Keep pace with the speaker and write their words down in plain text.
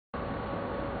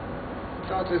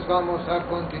Entonces vamos a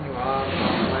continuar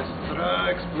con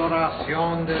nuestra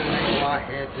exploración del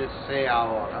lenguaje de C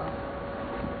ahora.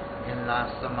 En la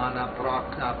semana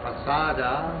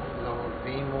pasada lo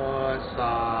vimos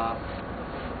a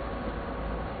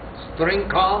string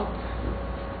comp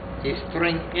y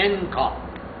string incomp,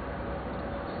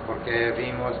 porque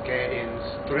vimos que en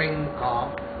string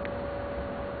comp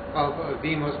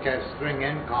vimos que en string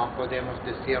incomp podemos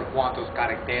decir cuántos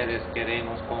caracteres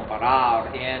queremos comparar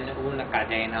en una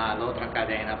cadena a la otra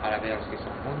cadena para ver si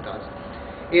son juntas.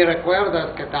 Y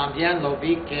recuerdas que también lo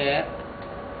vi que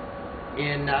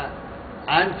en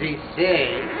ANSI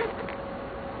C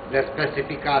la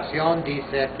especificación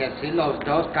dice que si las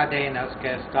dos cadenas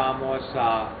que estamos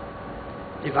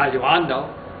evaluando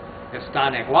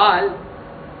están igual,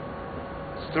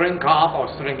 string comp o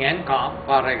string incomp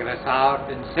va a regresar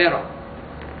en 0.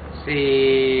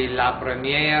 Si la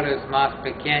primera es más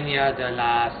pequeña de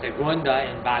la segunda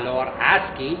en valor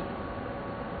ASCII,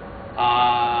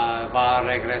 va a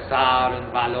regresar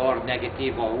un valor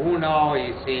negativo 1,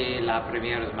 y si la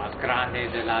primera es más grande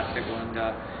de la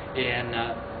segunda en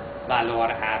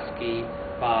valor ASCII,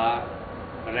 va a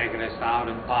regresar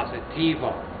un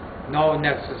positivo, no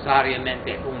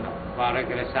necesariamente 1. Va a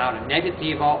regresar en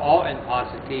negativo o en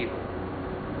positivo.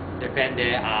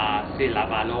 Depende si la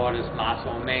valor es más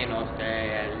o menos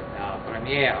del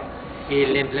primero. Y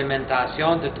la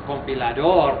implementación de tu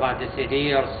compilador va a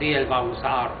decidir si él va a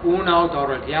usar 1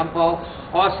 todo el tiempo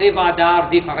o si va a dar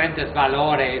diferentes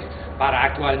valores para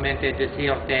actualmente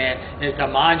decirte el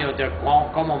tamaño de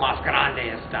cómo más grande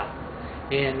está.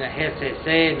 En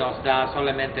GCC nos da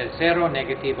solamente el 0,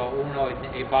 negativo 1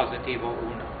 y positivo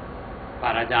 1.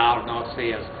 Para darnos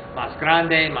si es más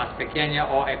grande, más pequeña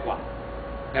o igual.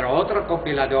 Pero otros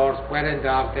compiladores pueden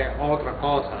darte otras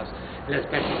cosas. La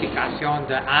especificación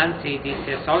de ANSI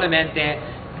dice solamente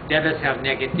debe ser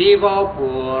negativo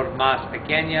por más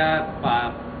pequeña,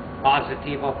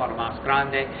 positivo por más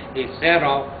grande y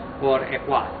 0 por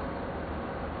igual.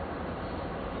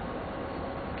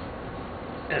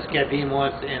 Es que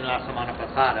vimos en la semana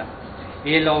pasada.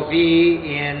 Y lo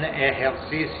vi en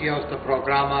ejercicios de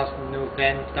programas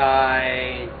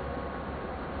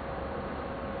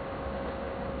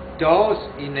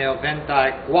 92 y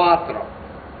 94.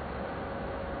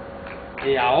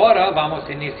 Y ahora vamos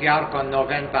a iniciar con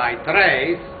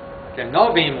 93, que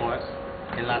no vimos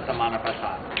en la semana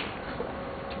pasada.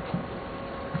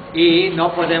 Y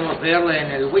no podemos verlo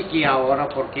en el wiki ahora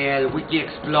porque el wiki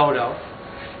explotó.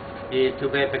 Y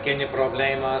tuve pequeños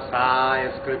problemas a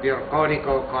escribir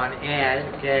código con él,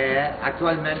 que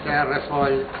actualmente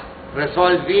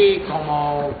resolví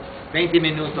como 20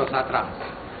 minutos atrás.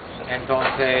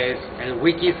 Entonces el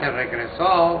wiki se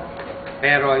regresó,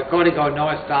 pero el código no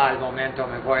está al momento.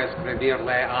 Me voy a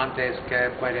escribirle antes que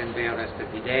pueden ver este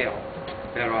video,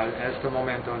 pero en este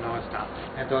momento no está.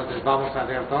 Entonces vamos a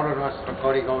ver todo nuestro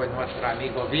código en nuestro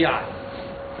amigo VI.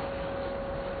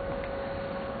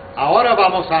 Ahora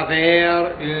vamos a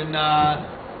ver una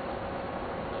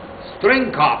string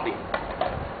copy,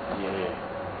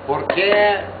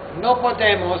 porque no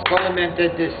podemos solamente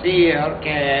decir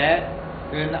que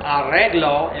un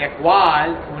arreglo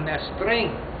igual un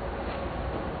string,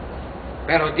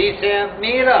 pero dice,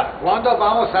 mira, cuando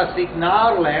vamos a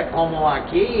asignarle como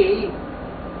aquí,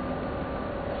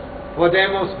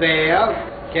 podemos ver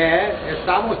que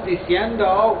estamos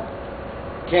diciendo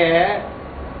que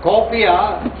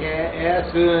copia, que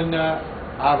es un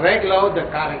arreglo de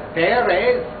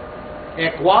caracteres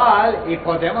igual, y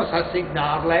podemos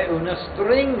asignarle una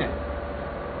string.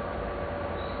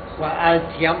 Al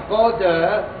tiempo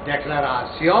de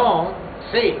declaración,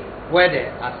 sí,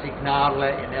 puede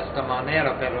asignarle en esta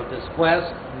manera, pero después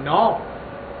no.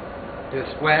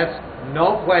 Después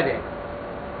no puede.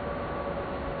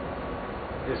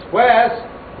 Después,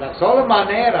 la sola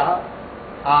manera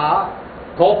a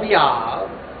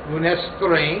copiar un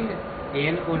string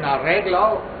en un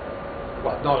arreglo,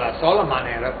 no la sola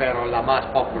manera, pero la más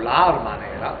popular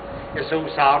manera, es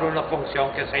usar una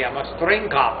función que se llama string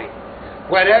copy.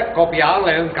 Puede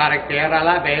copiarle un carácter a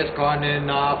la vez con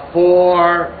un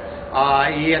for,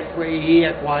 y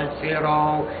igual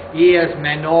 0, y es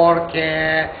menor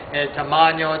que el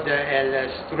tamaño del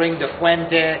string de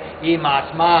fuente, y más,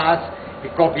 y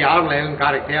copiarle un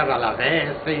carácter a la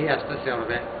vez, y esto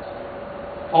sirve.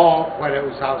 O puede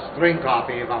usar string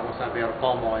copy, vamos a ver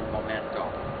cómo en un momento.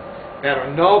 Pero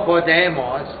no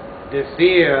podemos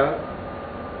decir,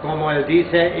 como él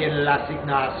dice en la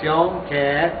asignación,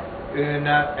 que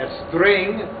una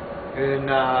string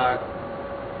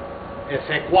es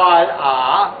igual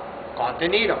a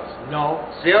contenidos. No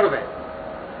sirve.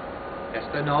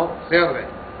 Esto no sirve.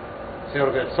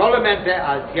 sirve solamente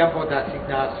al tiempo de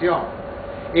asignación.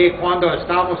 Y cuando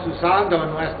estamos usando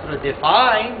nuestro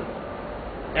define,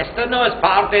 esto no es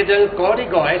parte del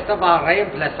código, esto va a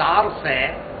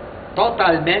reemplazarse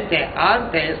totalmente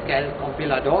antes que el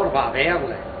compilador va a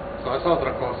verle. Eso es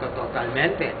otra cosa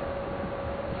totalmente.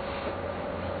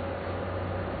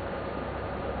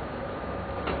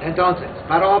 Entonces,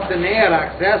 para obtener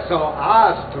acceso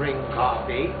a string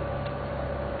copy,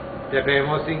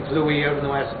 debemos incluir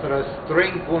nuestro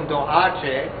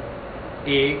string.h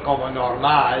y, como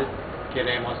normal,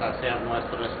 queremos hacer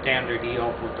nuestro standard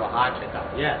io.h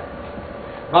también.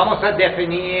 Vamos a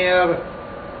definir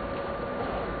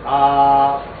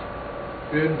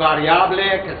un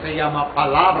variable que se llama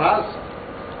palabras,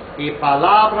 y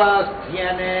palabras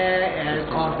tiene el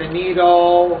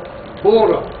contenido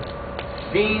puro,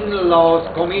 sin los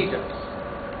comillas.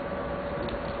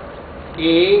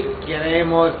 Y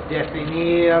queremos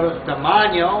definir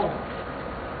tamaño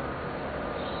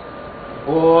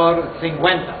por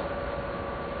 50.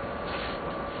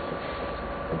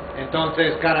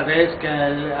 Entonces, cada vez que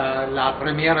la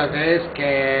primera vez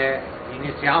que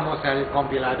iniciamos el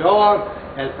compilador,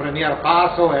 el primer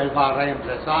paso, él va a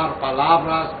reemplazar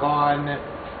palabras con...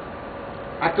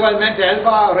 Actualmente, él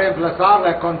va a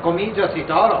reemplazarla con comillas y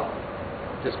todo.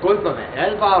 Discúlpeme,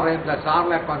 él va a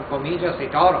reemplazarla con comillas y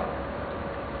todo.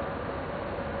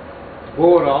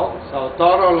 Puro, son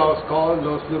todos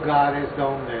los lugares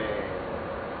donde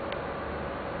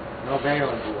no veo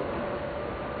un puro.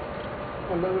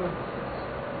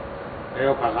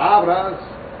 Veo palabras,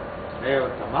 veo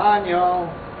tamaño.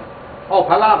 Oh,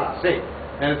 palabras, sí.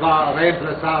 Él va a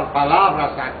reemplazar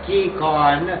palabras aquí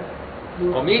con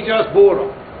comillas puro.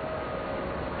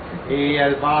 Y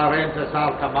él va a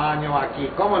reemplazar tamaño aquí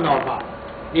como normal.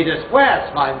 Y después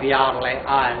va a enviarle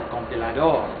al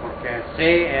compilador, porque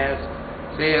C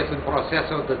es un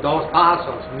proceso de 2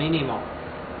 pasos mínimo.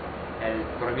 El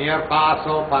primer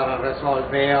paso para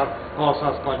resolver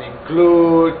cosas con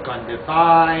include, con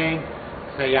define,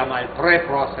 se llama el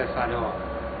preprocesador.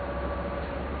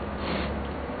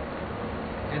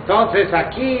 Entonces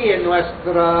aquí en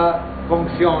nuestra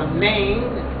función main,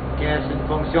 que es una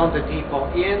función de tipo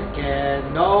int, que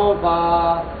no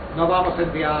vamos a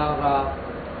enviar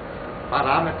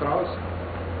parámetros,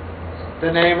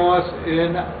 tenemos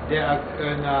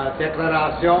una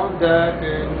declaración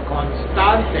de un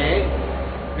constante,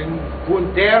 un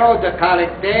puntero de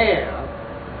carácter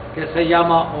que se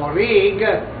llama orig,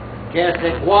 que es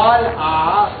igual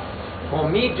a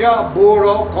comilla,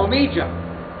 burro, comilla.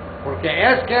 Porque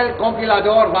es que el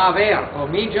compilador va a ver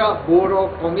comilla,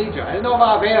 burro, comilla. Él no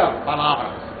va a ver palabras.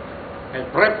 El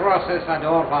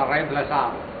preprocesador va a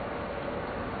reemplazarlo.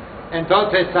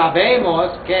 Entonces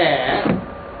sabemos que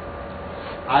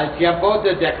al tiempo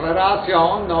de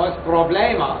declaración no es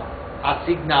problema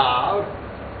asignar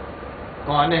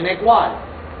con en igual.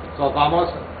 So vamos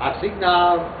a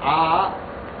asignar a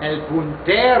el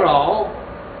puntero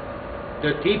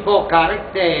de tipo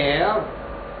carácter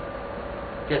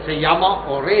que se llama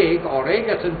orig. Orig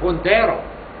es un puntero.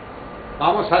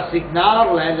 Vamos a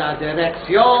asignarle la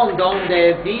dirección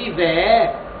donde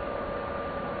vive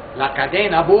la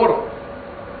cadena burro.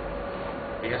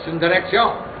 Es una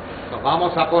dirección. So,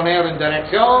 vamos a poner una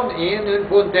dirección y un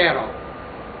puntero.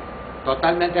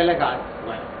 Totalmente legal.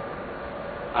 Bueno.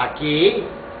 Aquí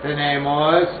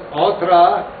tenemos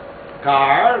otra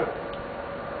car.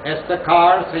 Esta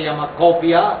car se llama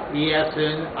copia y es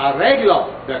un arreglo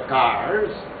de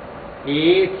cars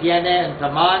y tiene un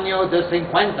tamaño de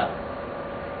 50.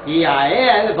 Y a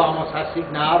él vamos a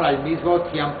asignar al mismo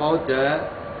tiempo de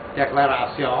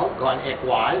declaración con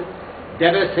igual.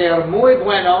 Debe ser muy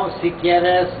bueno si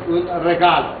quieres un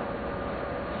regalo.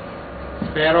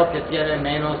 Espero que tiene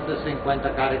menos de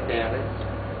 50 caracteres.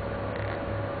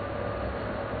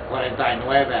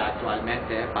 49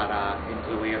 actualmente para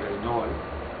incluir el null.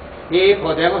 Y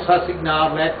podemos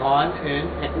asignarle con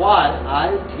un igual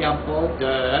al tiempo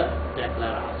de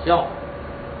declaración.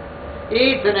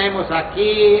 Y tenemos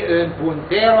aquí un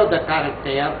puntero de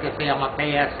carácter que se llama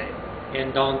PS,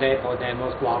 en donde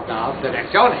podemos guardar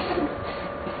direcciones.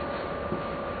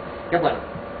 Qué bueno.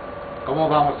 ¿Cómo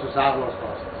vamos a usar las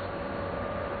cosas?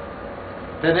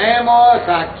 Tenemos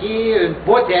aquí un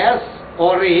puts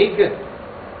orig.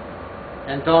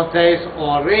 Entonces,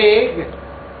 orig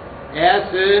es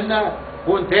un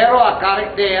puntero a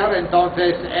carácter,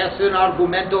 entonces es un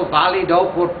argumento válido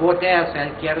por puts.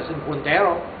 Él quiere un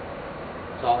puntero.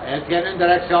 So, él tiene una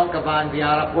dirección que va a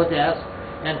enviar a puts.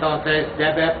 Entonces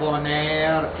debe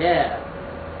poner ¿qué?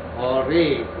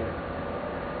 Orig.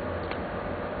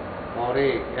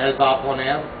 Él va a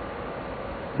poner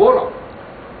burro.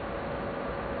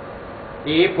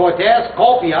 Y puedes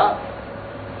copia.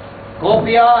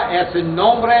 Copia es el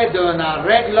nombre de un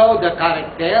arreglo de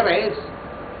caracteres.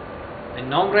 El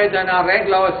nombre de un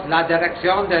arreglo es la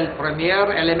dirección del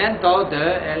primer elemento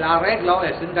del arreglo,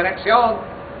 es en dirección.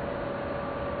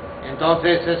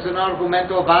 Entonces es un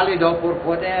argumento válido por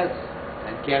puedes.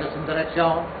 Él quiere en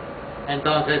dirección.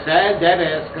 Entonces él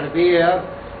debe escribir,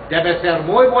 debe ser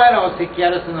muy bueno si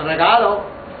quieres un regalo.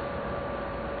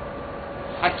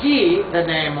 Aquí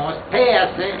tenemos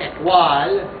PS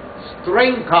igual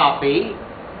string copy,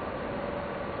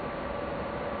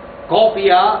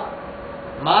 copia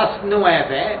más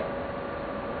 9,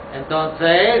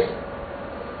 entonces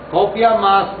copia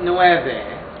más 9,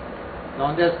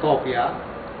 ¿dónde es copia?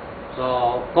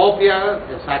 So, copia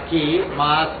es aquí,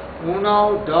 más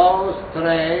 1, 2,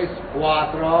 3,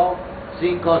 4,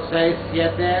 5, 6,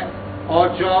 7,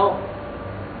 8,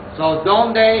 so,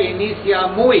 ¿dónde inicia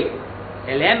muy?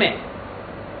 El M.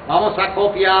 Vamos a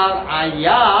copiar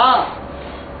allá.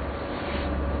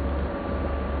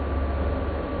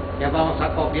 ¿Qué vamos a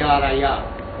copiar allá?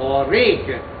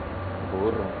 Orig.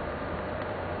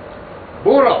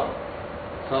 Burro.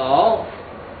 So,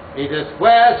 y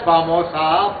después vamos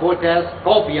a puedes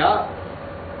copia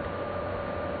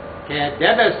que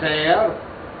debe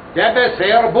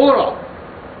ser burro.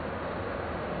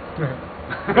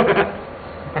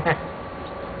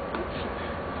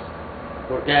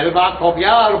 Porque él va a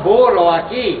copiar burro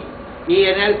aquí. Y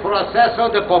en el proceso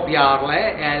de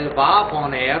copiarle, él va a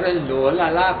poner el null a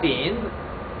la fin.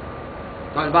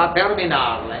 Entonces él va a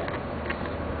terminarle.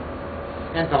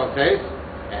 Entonces,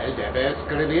 él debe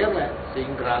escribirle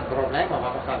sin gran problema,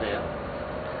 vamos a ver.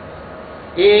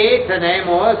 Y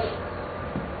tenemos,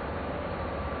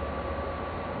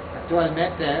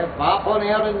 actualmente, ¿va a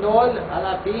poner el null a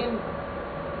la fin?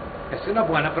 Es una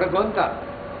buena pregunta.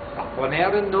 ¿Va a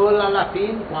poner el null a la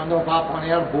fin cuando va a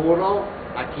poner burro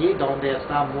aquí donde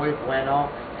está muy bueno?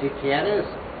 Si quieres,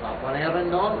 va a poner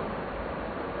el null.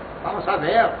 Vamos a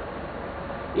ver.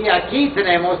 Y aquí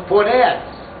tenemos puedes.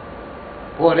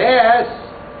 Puedes.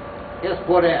 ¿Qué es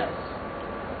puedes?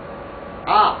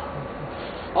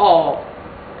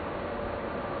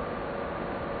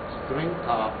 String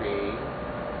copy.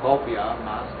 Copia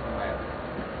más 9.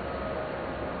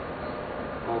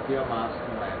 Copia más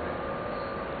 9.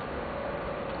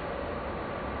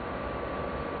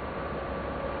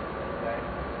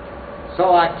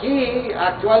 So aquí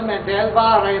actualmente él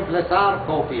va a reemplazar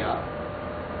copia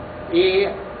y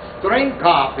string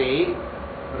copy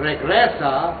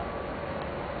regresa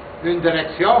en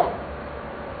dirección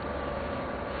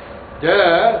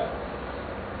de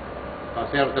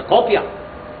copia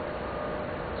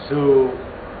su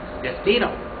destino.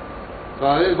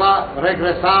 So él va a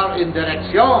regresar en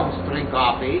dirección string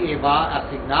copy y va a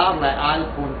asignarle al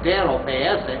puntero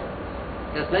PS,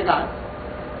 que es legal.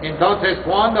 Entonces,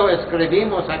 cuando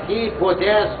escribimos aquí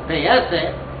puedes PS,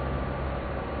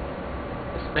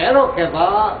 espero que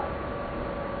va a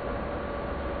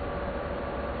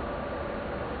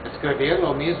escribir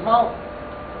lo mismo.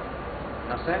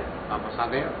 No sé, vamos a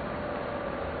ver.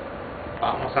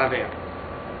 Vamos a ver.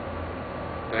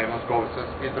 Tenemos cosas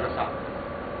interesantes.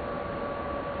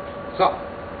 So,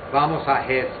 vamos a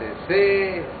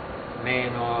GCC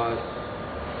menos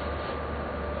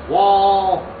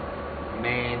wall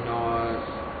menos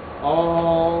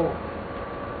O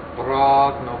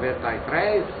prog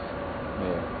 93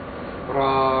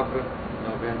 prog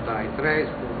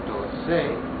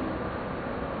 93.c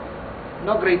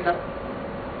no grita.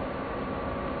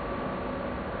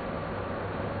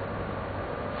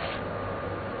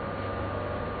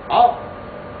 Oh,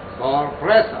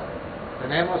 sorpresa,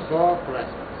 tenemos sorpresas.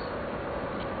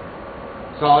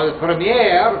 So el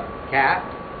primer cat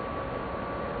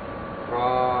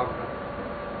prog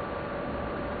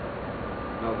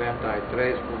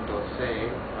 93.c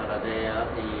para ver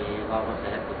y vamos a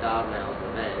ejecutarle otra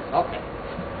vez. Ok.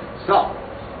 So,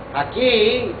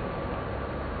 aquí,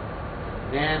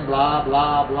 then bla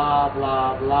bla bla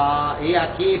bla bla, y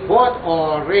aquí put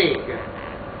orig.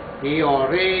 Y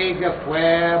orig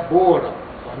fue burro.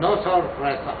 So, no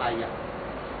sorpresa allá.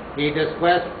 Y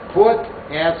después put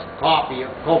es copia,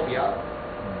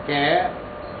 que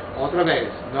otra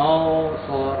vez, no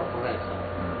sorpresa.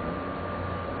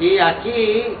 Y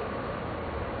aquí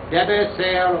debe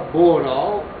ser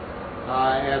burro,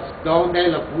 es donde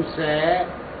le puse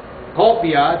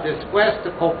copia, después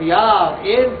de copiar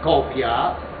en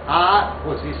copia a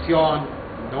posición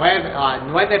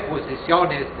 9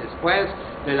 posiciones después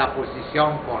de la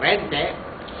posición corriente,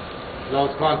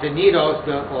 los contenidos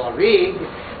de orig,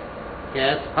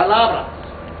 que es palabras,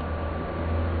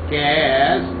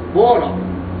 que es burro.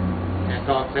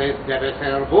 Entonces debe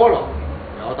ser burro.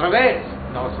 otra vez,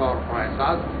 no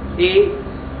sorpresas, y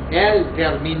él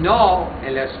terminó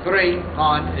el string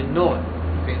con null,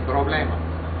 sin problema.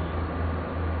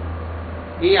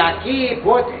 Y aquí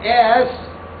put es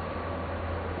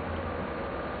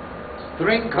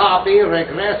string copy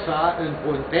regresa un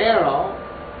puntero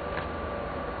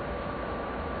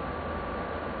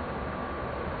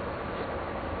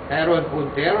pero un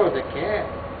puntero de qué?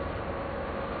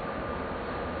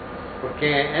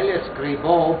 Porque él escribió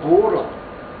burro.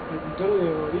 El puntero de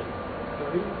orig.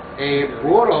 Y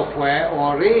burro fue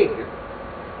orig.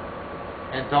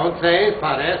 Entonces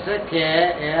parece que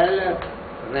él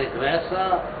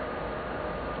regresa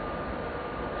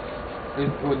un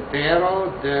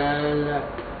puntero del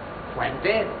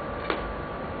fuente.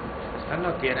 Esto no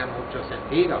tiene mucho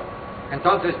sentido.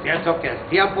 Entonces pienso que es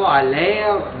tiempo a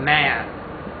leer man.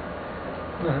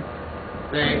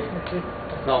 Sí.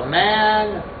 So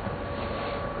man,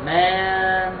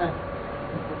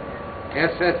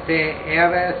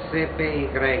 S-T-R-C-P-Y,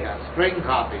 string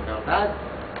copy, ¿verdad?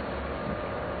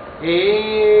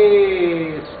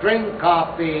 Y string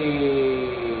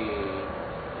copy.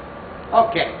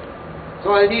 Ok.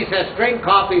 So él dice string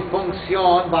copy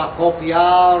función va a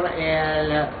copiar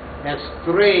el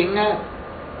string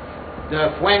de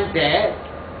fuente,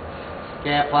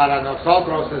 que para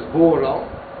nosotros es burro,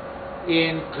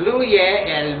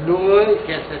 incluye el null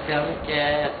que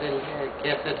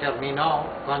se terminó,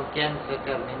 con quien se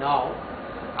terminó,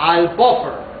 al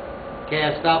buffer, que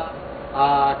está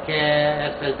que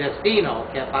es el destino,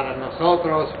 que para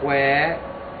nosotros fue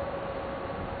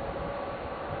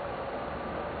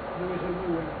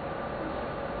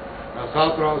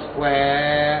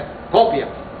copia.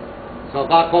 So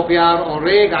va a copiar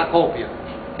orig a copia,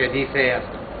 que dice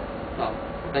esto. No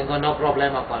tengo no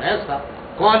problema con esta.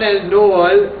 Con el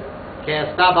null que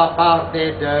estaba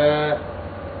parte de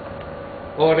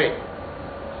orig.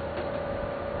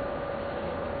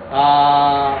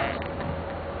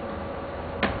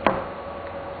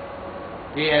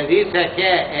 Y él dice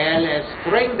que el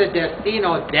string de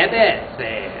destino debe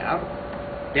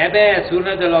es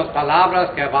una de las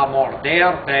palabras que va a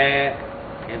morderte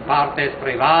en partes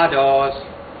privadas.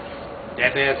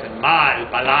 Debe es mal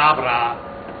palabra.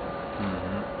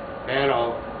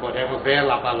 Pero podemos ver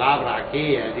la palabra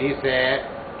aquí. Él dice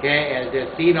que el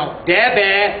destino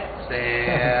debe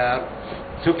ser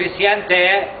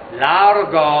suficiente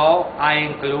largo a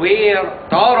incluir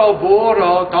todo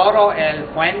burro, todo el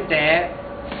fuente.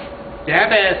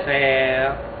 Debe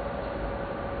ser.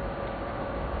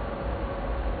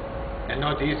 Él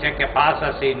no dice qué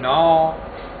pasa si no.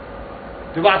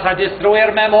 Tú vas a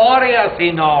destruir memoria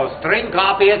si no. String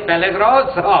copy es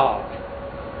peligroso.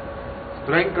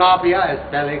 String copy es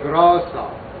peligroso.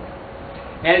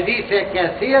 Él dice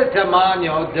que si el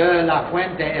tamaño de la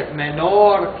fuente es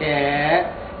menor que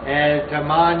el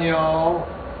tamaño...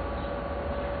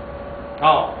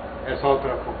 Oh, es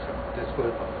otra función.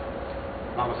 Disculpa.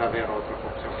 Vamos a ver otra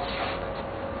función.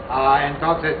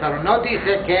 Entonces, pero no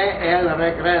dice que él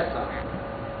regresa.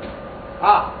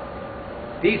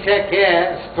 Dice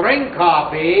que string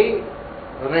copy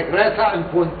regresa un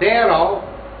puntero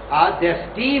a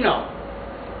destino.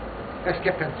 Es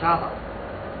que pensaba.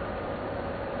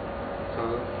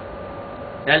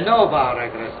 Él no va a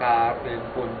regresar un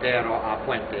puntero a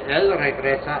fuente. Él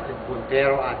regresa un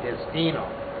puntero a destino.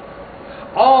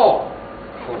 Oh,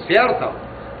 por cierto,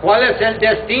 ¿cuál es el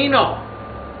destino?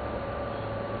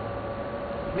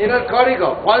 Mira el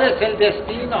código. ¿Cuál es el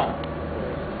destino?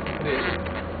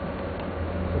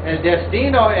 El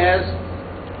destino es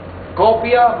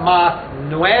copia más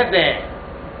 9.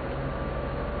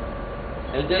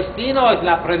 El destino es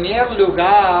el primer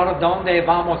lugar donde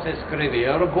vamos a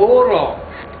escribir burro.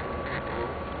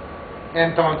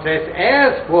 Entonces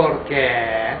es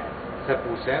porque se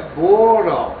puse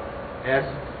burro. Es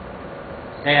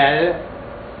el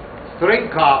string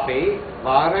copy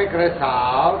va a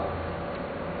regresar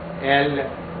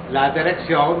la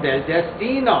dirección del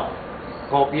destino.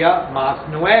 Copia más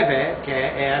 9,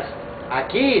 que es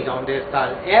aquí donde está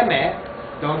el M,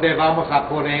 donde vamos a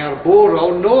poner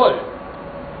burro null.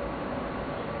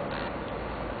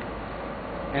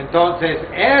 Entonces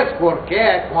es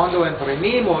porque cuando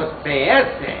imprimimos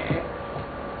PS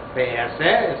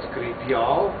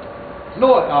escribió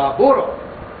burro.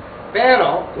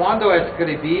 Pero cuando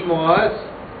escribimos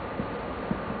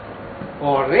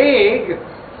orig,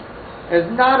 es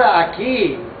nada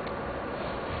aquí.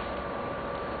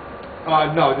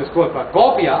 No, disculpa,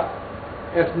 copia,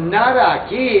 es nada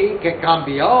aquí que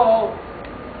cambió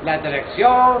la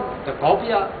dirección de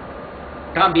copia.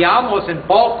 Cambiamos un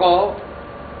poco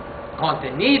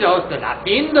contenidos de la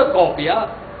fin de copia,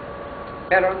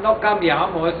 pero no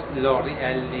cambiamos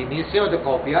el inicio de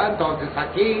copia. Entonces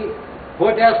aquí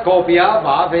puedes copiar,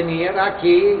 va a venir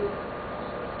aquí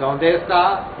donde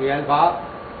está y él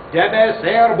debe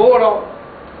ser burro.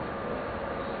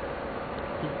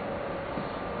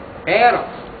 Pero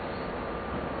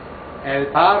el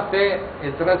parte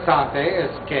interesante es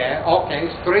que,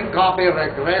 string copy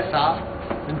regresa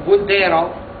un puntero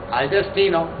al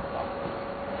destino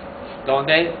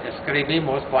donde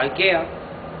escribimos cualquier,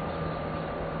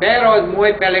 pero es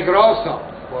muy peligroso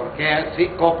porque si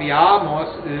copiamos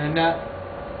una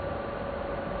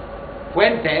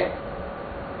fuente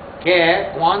que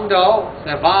cuando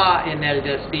se va en el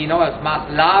destino es más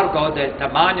largo del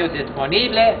tamaño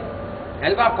disponible,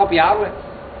 él va a copiarlo.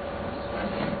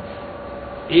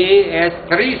 Y es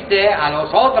triste a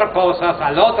las otras cosas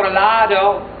al otro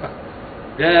lado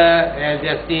del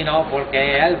destino,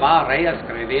 porque él va a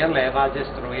reescribirle, va a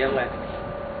destruirle.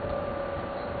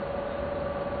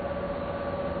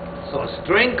 So,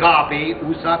 string copy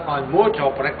usa con mucha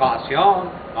precaución,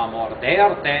 va a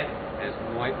morderte, es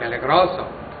muy peligroso.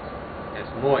 Es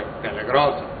muy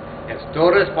peligroso. Es tu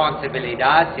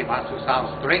responsabilidad, si vas a usar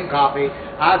string copy,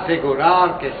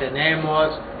 asegurar que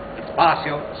tenemos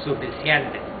espacio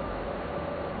suficiente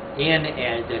en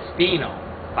el destino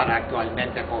para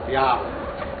actualmente copiarlo.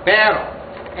 Pero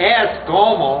es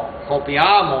como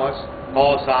copiamos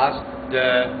cosas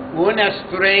de una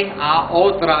string a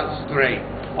otra string,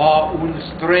 o un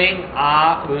string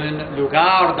a un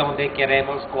lugar donde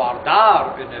queremos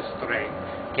guardar una string,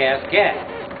 que es ¿qué?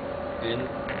 Un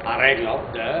arreglo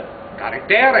de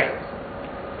caracteres.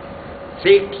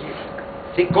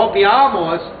 Si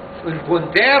copiamos un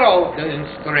puntero de un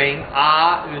string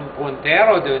a un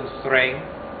puntero de un string,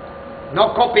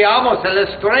 no copiamos el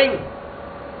string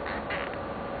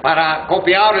para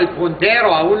copiar el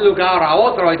puntero a un lugar a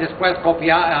otro y después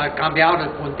cambiar el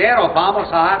puntero. Vamos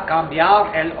a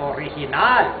cambiar el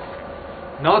original.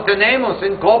 No tenemos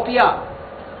en copia.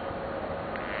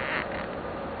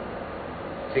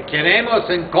 Si queremos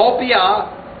en copia,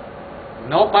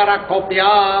 no para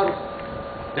copiar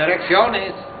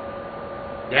direcciones,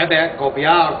 debe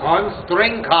copiar con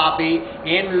string copy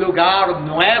en lugar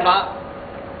nueva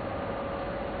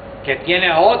que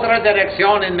tiene otra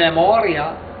dirección en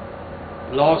memoria,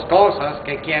 las cosas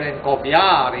que quieren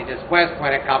copiar, y después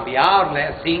puede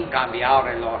cambiarle sin cambiar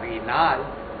el original.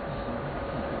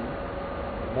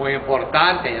 Muy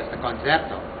importante este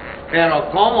concepto. Pero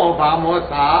 ¿cómo vamos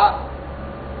a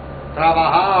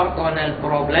trabajar con el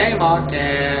problema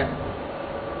que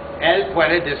él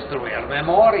puede destruir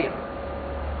memoria?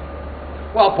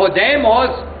 Well, podemos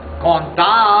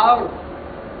contar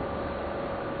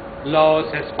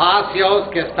los espacios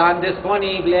que están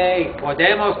disponibles y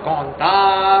podemos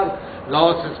contar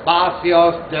los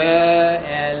espacios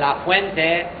de la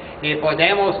fuente y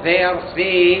podemos ver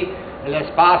si el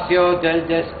espacio del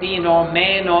destino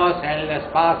menos el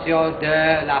espacio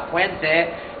de la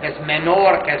fuente es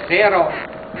menor que 0.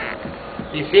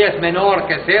 Y si es menor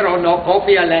que 0, no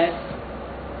cópiale.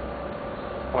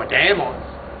 Podemos.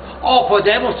 O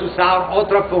podemos usar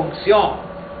otra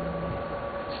función,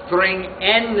 string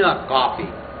n copy,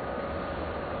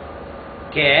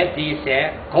 que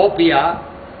dice copia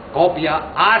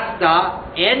hasta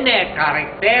n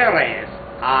caracteres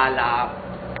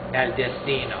al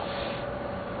destino.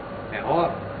 Mejor.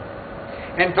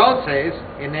 Entonces,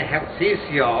 en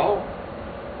ejercicio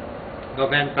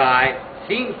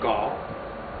 95,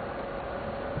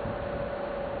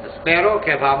 espero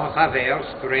que vamos a ver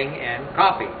string n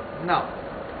copy. No.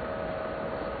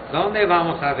 ¿Dónde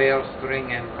vamos a ver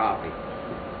string n copy?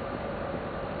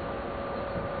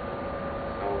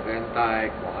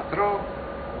 94.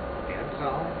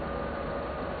 Pienso.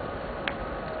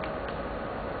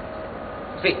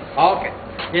 Sí, ok.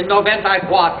 En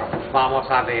 94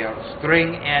 vamos a ver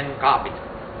string n copy.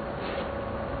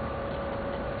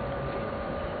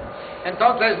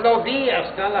 Entonces lo vi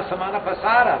hasta la semana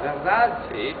pasada, ¿verdad?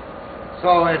 Sí.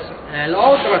 So es el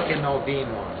otro que no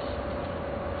vimos.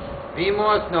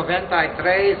 Vimos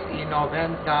 93 y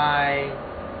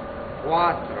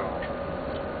 94.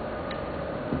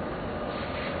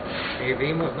 ¿Y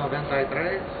vimos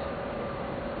 93?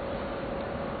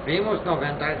 Vimos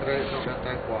 93,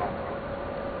 94.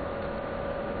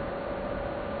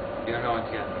 Yo no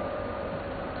entiendo.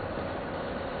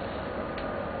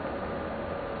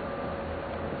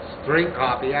 String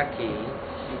copy aquí.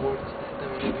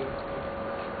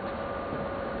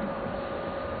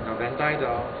 92.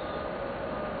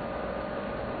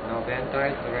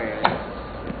 93.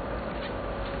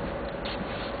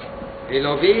 ¿Y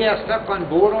lo vi hasta con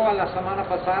burro la semana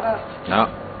pasada? No.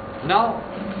 No.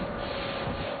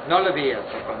 No lo vi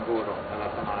esto con Guru la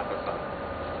semana pasada.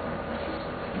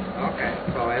 Ok,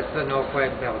 so este no fue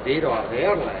perdido a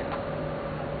verle.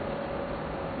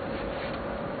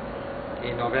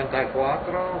 Y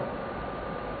 94.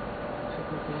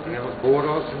 Tenemos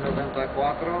burros en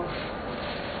 94.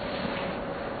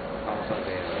 Vamos a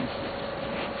ver.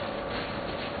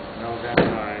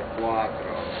 94.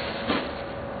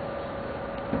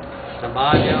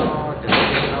 Tamaño,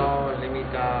 destino,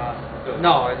 limita.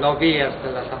 No, lo vi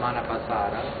hasta la semana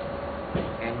pasada.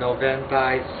 En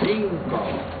 95.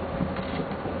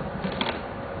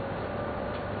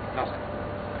 No sé.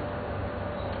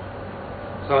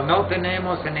 So, no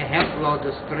tenemos un ejemplo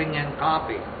de string and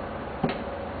copy.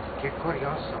 Qué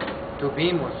curioso.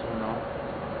 Tuvimos uno.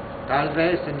 Tal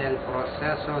vez en el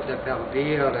proceso de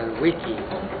perder el wiki.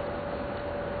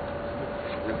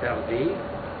 ¿Lo perdí?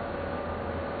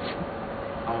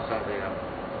 Vamos a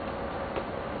ver.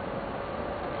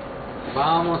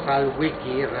 Vamos al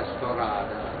wiki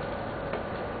restaurado.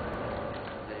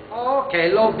 Ok,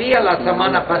 lo vi la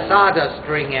semana pasada,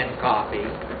 string and copy.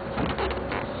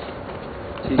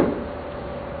 Sí.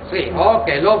 Sí, ok,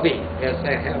 lo vi. Es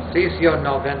ejercicio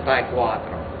 94,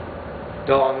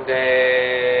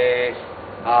 donde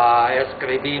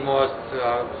escribimos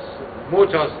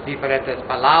muchas diferentes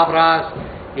palabras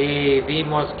y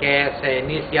vimos que se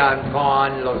inician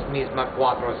con las mismas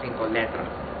 4 o 5 letras.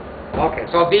 Ok,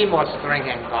 so vimos string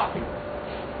and copy.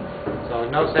 So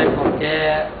no sé por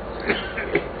qué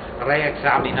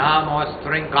reexaminamos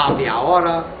string copy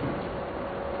ahora.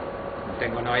 No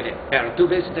tengo no idea. Pero tú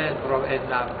viste en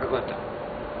la pregunta.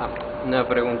 Una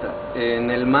pregunta. En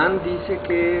el man dice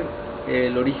que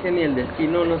el origen y el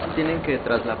destino no se tienen que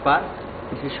traslapar.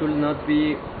 Dice should not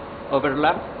be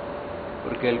overlap,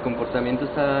 porque el comportamiento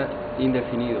está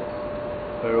indefinido.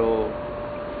 Pero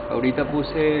ahorita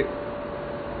puse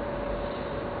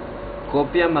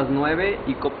copia más 9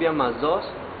 y copia más 2,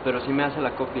 pero sí me hace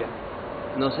la copia.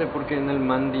 No sé por qué en el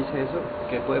man dice eso.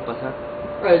 ¿Qué puede pasar?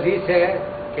 Él dice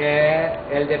que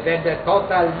él depende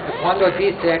total, cuando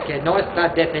dice que no está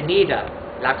definida,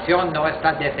 la acción no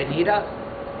está definida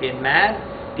en man,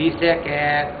 dice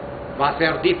que va a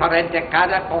ser diferente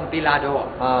cada compilador.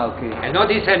 Ah, ok. Él no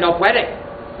dice no puede.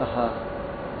 Ajá.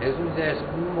 Es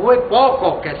muy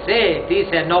poco que se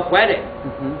dice no puede.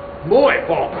 Muy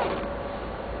poco.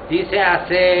 Dice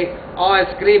así,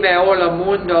 escribe hola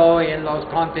mundo en los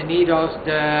contenidos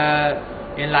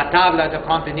en la tabla de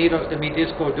contenidos de mi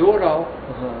disco duro.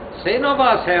 Si no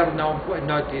va a ser no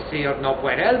decir no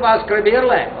puede, él va a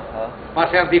escribirle. Va a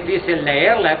ser difícil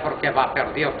leerle porque va a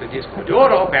perder tu disco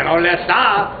duro, pero le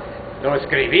está. Lo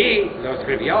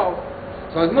escribió.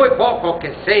 Es muy poco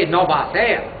que sí no va a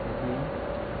hacer.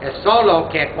 Es solo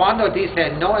que cuando dice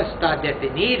no está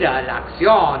definida la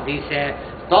acción, dice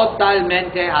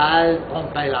totalmente al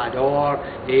compilador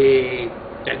y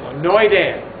tengo no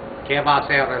idea qué va a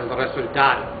ser el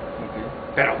resultado.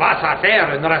 Pero vas a hacer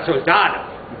el resultado.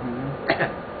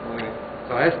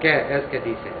 So es que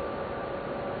dice.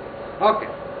 Ok.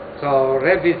 So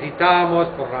revisitamos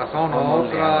por razón u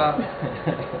otra.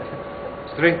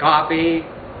 String copy.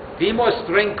 Vimos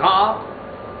string cop.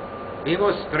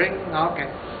 Vimos string. Ok.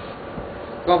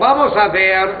 So vamos a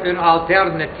ver un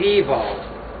alternativo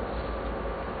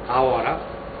ahora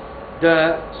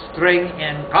de string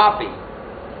and copy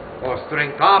o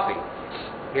string copy.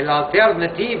 El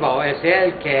alternativo es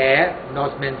el que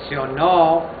nos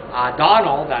mencionó a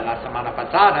Donald la semana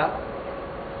pasada,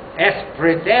 es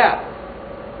printf.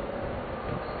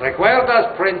 ¿Recuerdas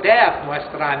printf,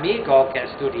 nuestro amigo que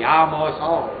estudiamos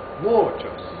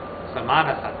muchas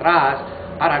semanas atrás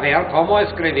para ver cómo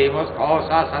escribimos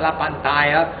cosas a la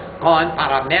pantalla con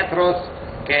parámetros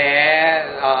que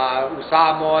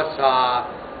usamos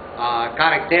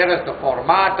caracteres de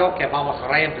formato que vamos a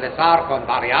reemplazar con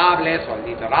variables o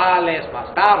literales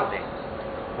más tarde?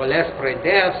 Pues el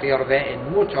printf sirve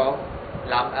en mucho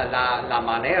la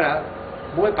manera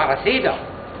muy parecida.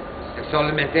 Es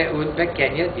solamente una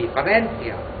pequeña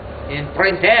diferencia. En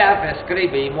printf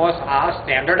escribimos a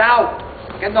standard out,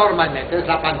 que normalmente es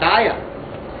la pantalla.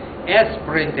 En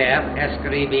printf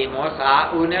escribimos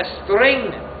a una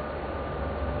string.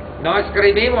 No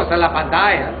escribimos a la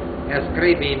pantalla,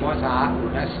 escribimos a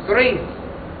una string.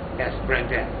 Es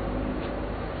printf.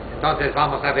 Entonces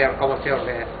vamos a ver cómo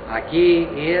sirve aquí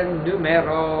en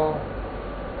número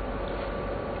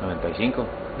 95.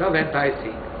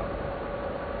 95.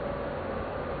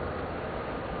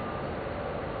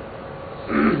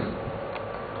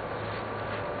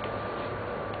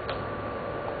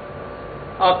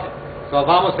 Ok, so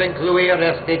vamos a incluir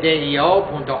este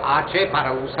dio.h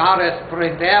para usar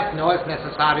printf, no es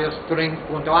necesario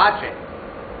string.h.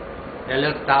 él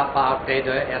está parte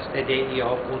de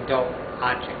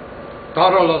stdio.h.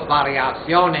 Todas las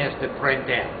variaciones de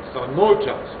printf son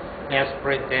muchos.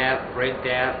 Sprintf, printf,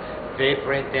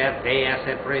 vprintf,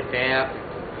 dsprintf,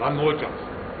 son muchos.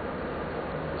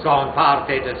 Son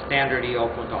parte de standard.io.h.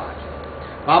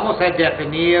 Vamos a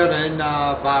definir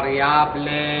una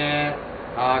variable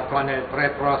con el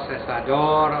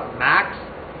preprocesador max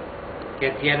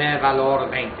que tiene valor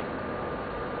 20.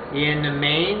 Y en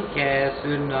main, que es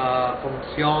una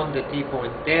función de tipo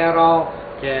entero,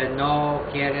 que no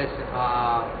quieres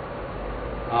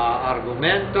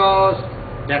argumentos,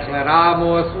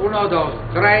 declaramos 1, 2,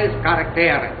 3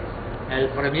 caracteres. El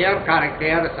primer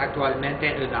carácter es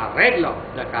actualmente un arreglo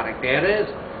de caracteres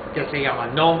que se llama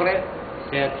nombre,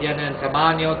 que tiene un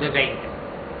tamaño de 20.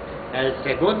 El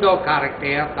segundo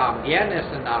carácter también es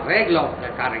un arreglo de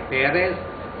caracteres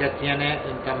que tiene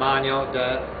un tamaño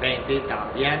de 20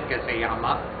 también, que se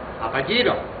llama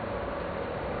apellido.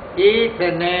 Y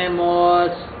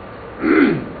tenemos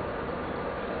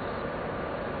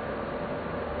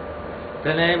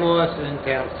un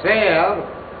tercer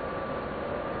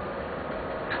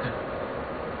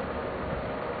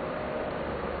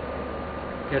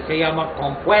que se llama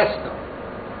compuesto.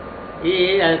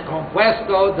 Y el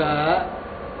compuesto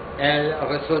el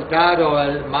resultado,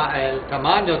 el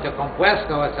tamaño de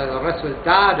compuesto es el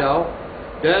resultado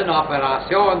de una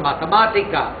operación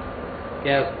matemática,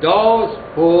 que es 2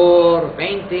 por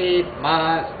 20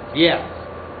 más 10.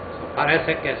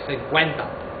 Parece que es 50.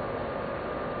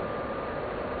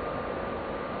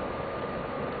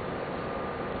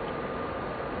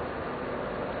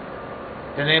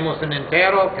 Tenemos un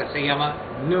entero que se llama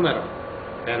número,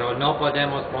 pero no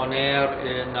podemos poner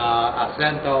en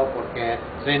acento porque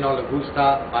si no le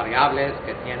gusta variables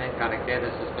que tienen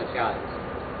caracteres especiales.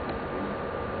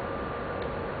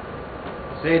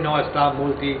 Si no está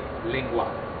multilingüe.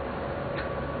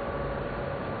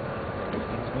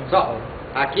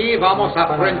 Aquí vamos a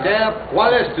aprender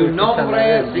cuál es tu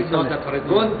nombre, signo de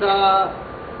pregunta,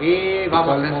 y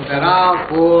vamos a esperar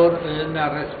por una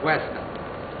respuesta.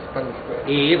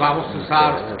 Y vamos a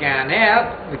usar scanf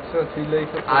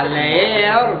a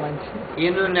leer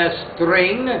en un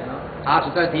string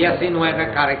hasta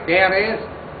 19 caracteres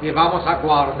y vamos a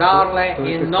guardarle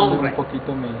en nombre.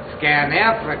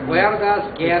 Scanf, recuerdas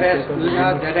que eres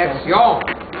una dirección.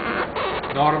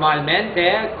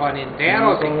 Normalmente con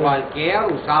enteros y cualquier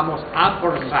usamos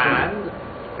ampersand,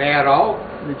 pero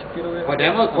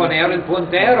podemos poner un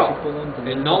puntero,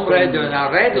 el nombre de un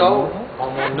arreglo,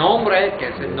 como nombre, que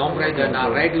es el nombre de un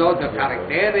arreglo de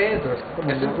caracteres,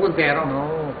 es un puntero,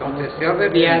 entonces sirve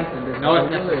bien, no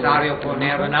es necesario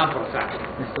poner un ampersand.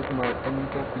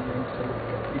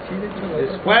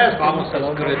 Después vamos a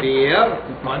escribir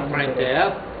con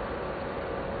printf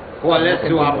cuál es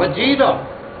su apellido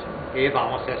y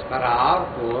vamos a esperar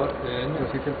por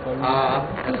una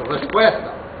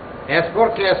respuesta. Es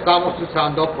porque estamos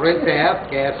usando printf,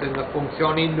 que es una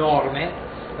función enorme,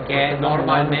 que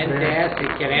normalmente si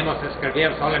queremos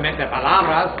escribir solamente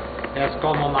palabras, es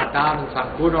como matar un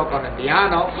zancudo con el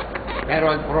piano,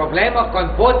 pero el problema con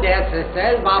puts es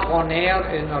él va a poner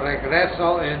en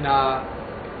regreso,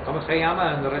 ¿cómo se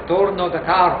llama? En retorno de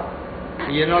carro,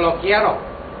 y yo no lo quiero,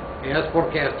 y es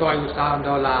porque estoy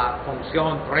usando la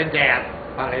función printf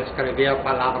para escribir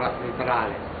palabras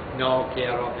literales. No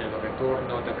quiero el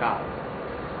retorno de carro.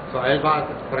 So, él va a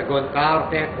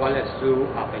preguntarte cuál es su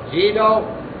apellido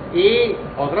y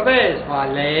otra vez va a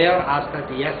leer hasta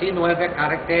 19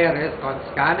 caracteres con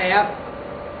scanf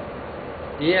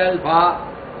y él va a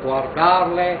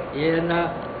guardarle en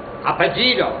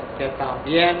apellido, que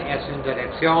también es en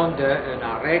dirección de un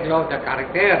arreglo de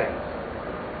caracteres.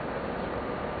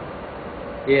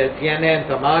 Y él tiene un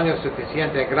tamaño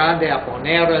suficiente grande a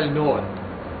poner el null.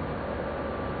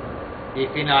 Y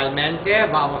finalmente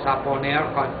vamos a poner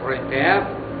con printf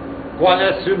cuál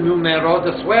es su número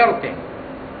de suerte.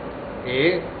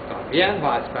 Y también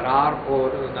va a esperar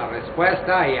por una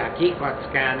respuesta y aquí con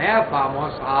scanf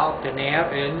vamos a obtener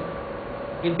un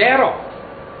entero.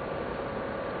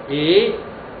 Y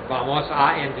vamos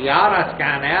a enviar a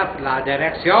scanf la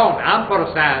dirección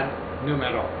ampersand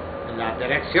número, la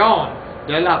dirección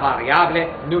de la variable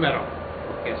número,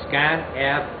 porque scanf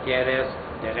quiere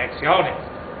direcciones.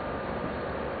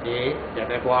 Y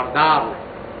debe guardarlo.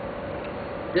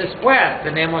 Después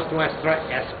tenemos nuestra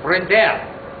sprintf.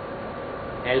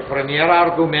 El primer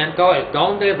argumento es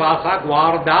dónde vas a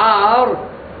guardar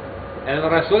el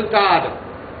resultado.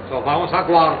 So, vamos a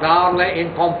guardarle en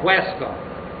compuesto.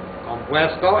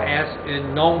 Compuesto es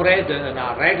el nombre de un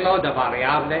arreglo de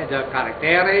variable de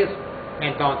caracteres,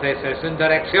 entonces es una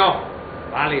dirección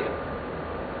válida.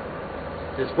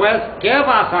 Después, ¿qué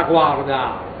vas a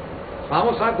guardar?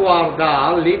 Vamos a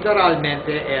guardar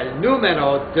literalmente el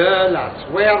número de la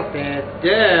suerte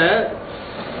de,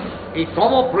 y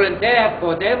como printf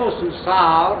podemos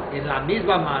usar en la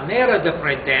misma manera de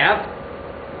printf,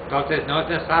 entonces no es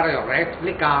necesario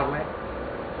reexplicarle,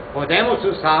 podemos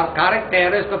usar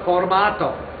caracteres de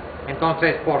formato.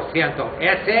 Entonces,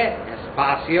 %s,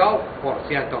 espacio,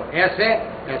 %s,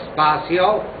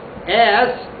 espacio, es,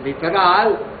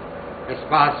 literal,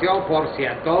 espacio,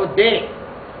 %d.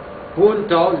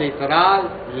 Punto literal,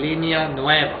 línea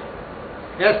nueva.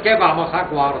 Es que vamos a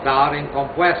guardar en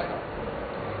compuesto.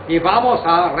 Y vamos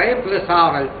a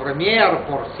reemplazar el primer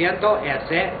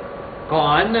 %s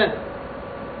con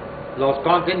los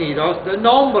contenidos de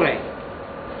nombre,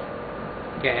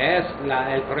 que es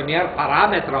el primer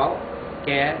parámetro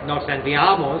que nos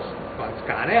enviamos con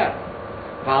Scanner.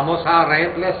 Vamos a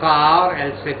reemplazar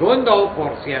el segundo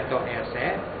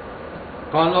 %s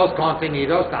con los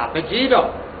contenidos de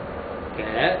apellido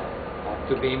que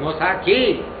obtuvimos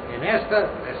aquí, en este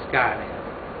escáner.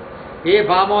 Y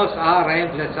vamos a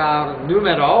reemplazar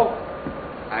número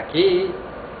aquí,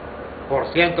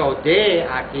 %d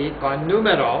aquí con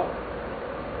número,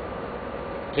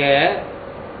 que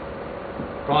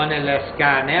con el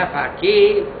escáner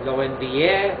aquí lo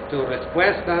envié tu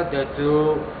respuesta de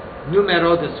tu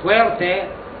número de suerte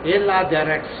en la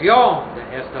dirección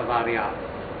de esta variable.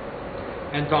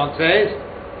 Entonces,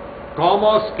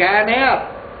 como Scanner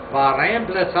va a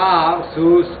reemplazar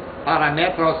sus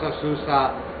parámetros o sus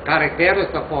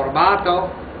caracteres de formato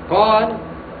con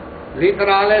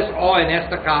literales o en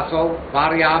este caso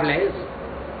variables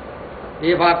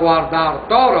y va a guardar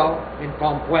todo en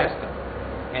compuesto.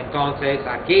 Entonces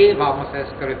aquí vamos a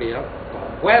escribir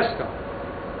compuesto.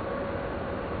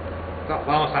 Entonces,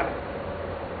 vamos a ver.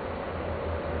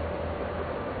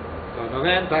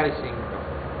 95.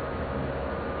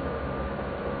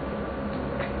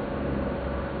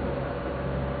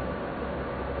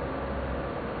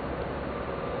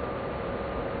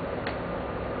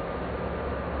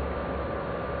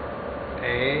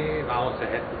 Vamos a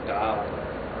ejecutar.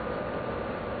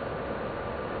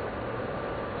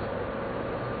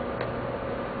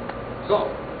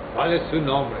 ¿Cuál es su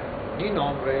nombre? Mi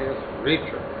nombre es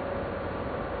Richard.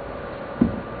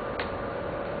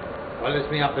 ¿Cuál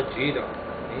es mi apellido?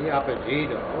 Mi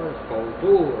apellido es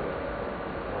Couture.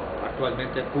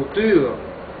 Actualmente Couture,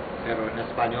 pero en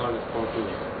español es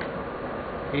Couture.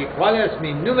 ¿Y cuál es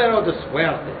mi número de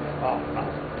suerte?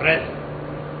 13.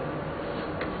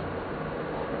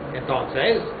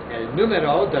 Entonces, el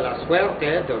número de la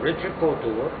suerte de Richard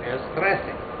Couture es 13.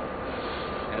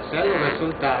 Es el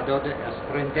resultado de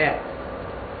sprintf.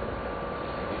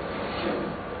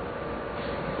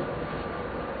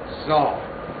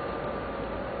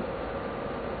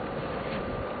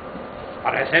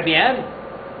 ¿Parece bien?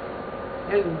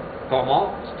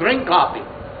 Como string copy.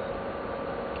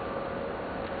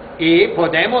 Y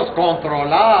podemos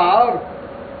controlar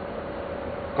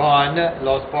con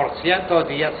los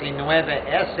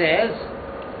 %19s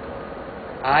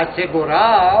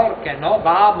asegurar que no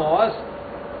vamos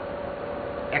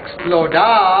a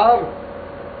explotar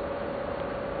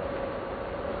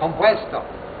compuesto.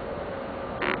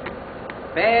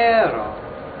 Pero,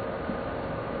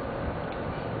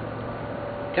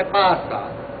 ¿qué pasa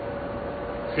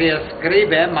si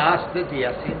escribe más de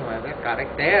 19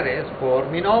 caracteres por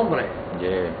mi nombre?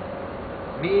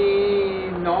 Mi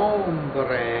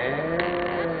nombre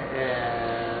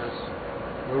es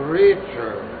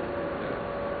Richard.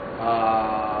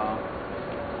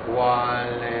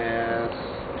 ¿Cuál es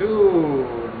tu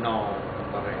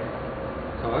nombre?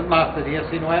 ¿Es más de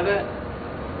 19?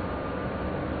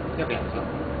 ¿Qué pienso?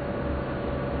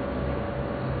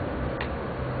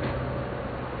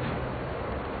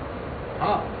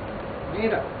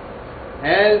 Mira.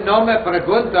 Él no me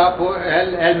pregunta,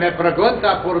 él me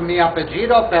pregunta por mi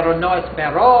apellido, pero no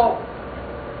esperó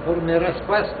por mi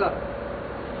respuesta.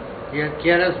 Y él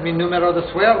quiere mi número de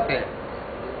suerte.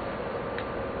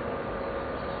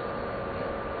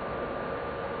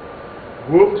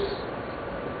 Ups.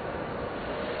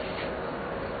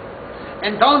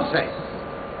 Entonces,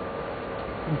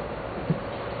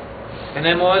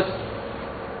 tenemos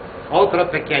otra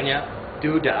pequeña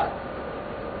duda,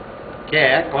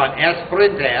 que con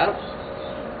sprintf,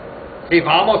 si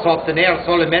vamos a obtener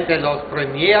solamente los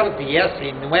primeros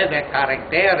 19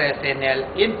 caracteres en el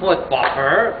input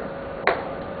buffer,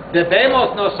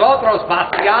 debemos nosotros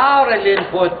vaciar el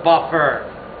input buffer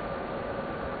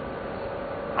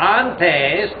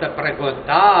antes de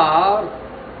preguntar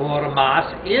por más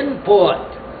input.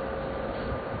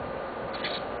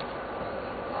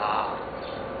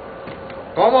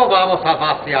 ¿Cómo vamos a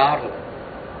vaciarlo?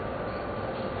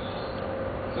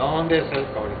 ¿Dónde es el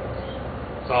código?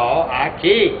 So,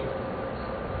 aquí.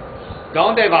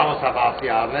 ¿Dónde vamos a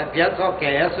vaciarle? Pienso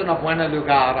que es un buen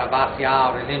lugar a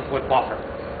vaciar el input buffer.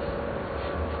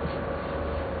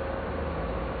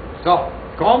 So,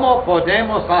 ¿cómo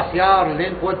podemos vaciar el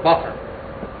input buffer?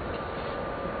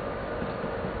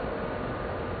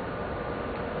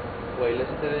 ¿While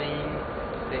string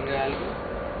tenga algo?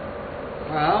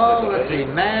 Well, let's see,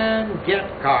 man get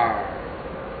car,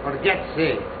 or get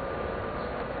C.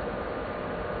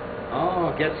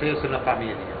 Oh, get C es una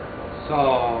familia.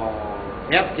 So,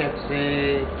 F get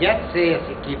C es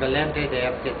equivalente de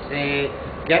F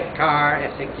get car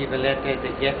es equivalente de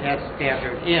get S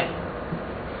standard in.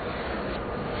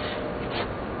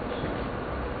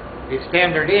 Y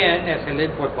standard in es el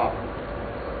input buffer.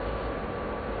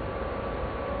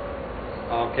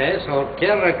 Ok, so que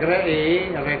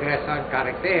regresa el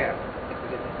carácter.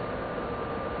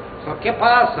 So, ¿qué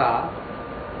pasa?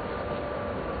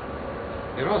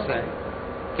 Yo no sé.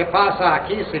 ¿Qué pasa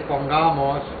aquí si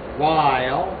pongamos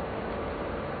while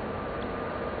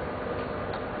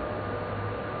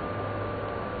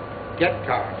get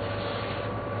car?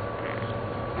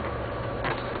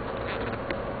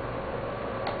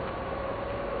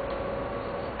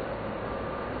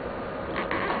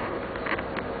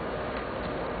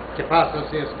 ¿Qué pasa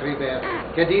si escribe esto?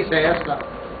 ¿Qué dice esto?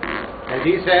 Él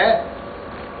dice,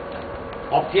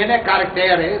 obtiene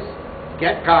caracteres,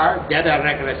 getCar debe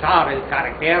regresar el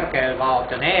carácter que él va a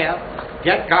obtener,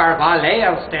 getCar va a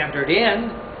leer standard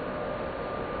in,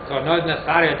 so no es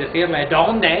necesario decirle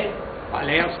dónde, va a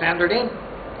leer standard in.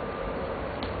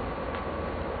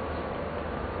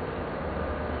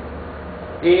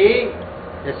 Y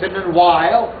es en un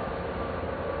while,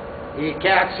 ¿y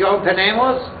qué acción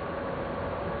tenemos?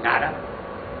 Nada.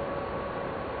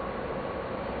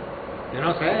 Yo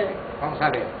no sé. Vamos a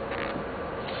ver.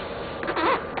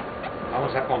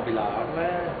 Vamos a compilarle.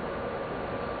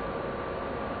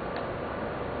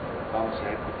 Vamos a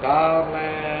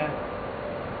ejecutarle.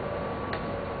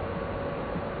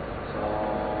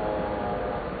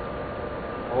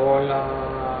 Hola,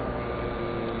 mi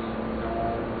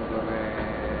nombre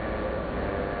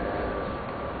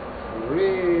es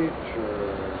Richard.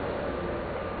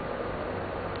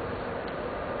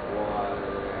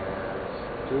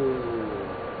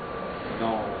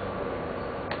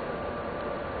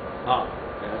 No.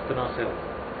 Esto no se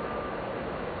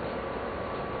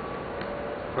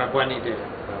fue buena idea,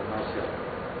 pero no se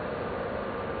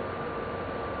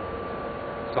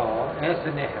So, es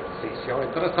un ejercicio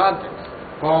interesante.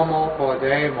 ¿Cómo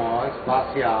podemos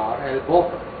vaciar el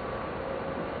buffer?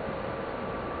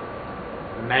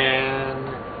 Man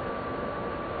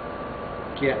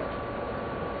get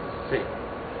C.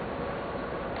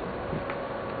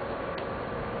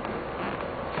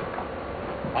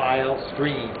 File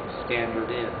stream standard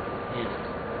in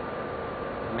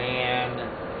man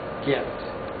get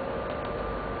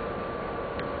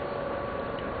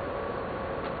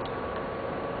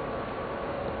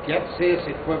C is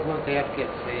equivalent to F get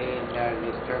C and that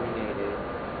is terminated.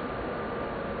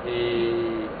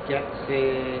 Y get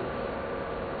C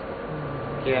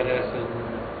get es un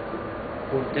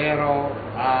puntero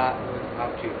a un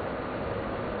archivo.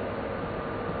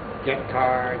 Get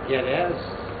car get S.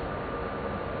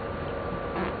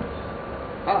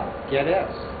 Get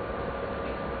S.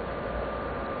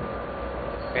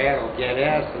 Pero get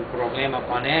S, el problema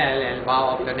con él va a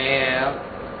obtener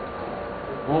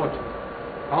mucho.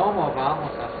 ¿Cómo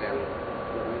vamos a hacerlo?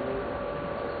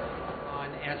 Con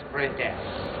sprintf.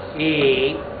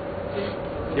 Y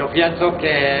yo pienso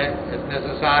que es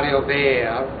necesario ver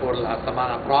por la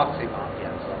semana próxima,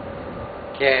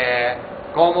 que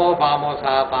cómo vamos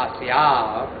a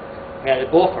vaciar el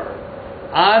buffer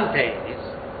antes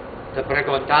de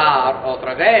preguntar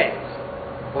otra vez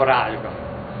por algo.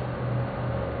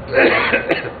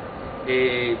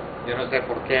 Y yo no sé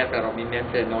por qué, pero mi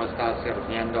mente no está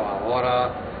sirviendo ahora.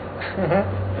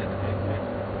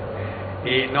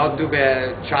 Y no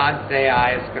tuve chance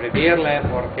a escribirle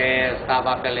porque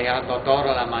estaba peleando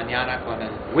toda la mañana con el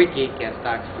wiki que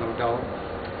está explotado.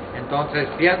 Entonces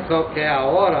pienso que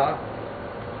ahora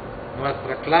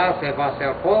nuestra clase va a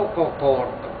ser poco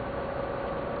corta.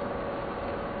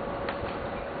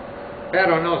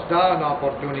 Pero nos da una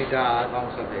oportunidad,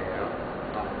 vamos a ver.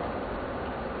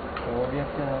 ¿Cómo había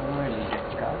quedado el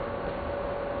IRECAP?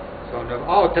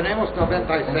 Tenemos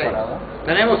 96.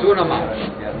 Tenemos uno más.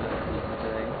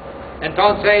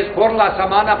 Entonces, por la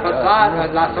semana pasada,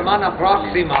 la semana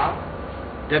próxima,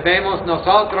 debemos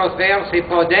nosotros ver si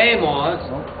podemos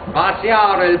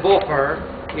vaciar el buffer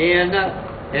en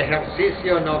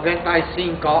ejercicio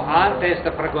 95 antes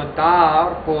de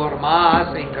preguntar por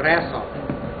más ingreso.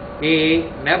 Y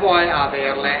me voy a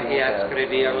verle y a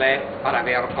escribirle para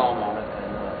ver cómo.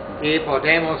 Y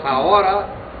podemos ahora,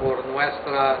 por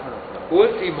nuestra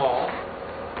último,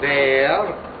 ver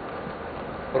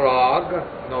prog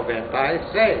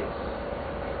 96.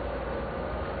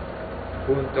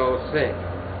 Punto C.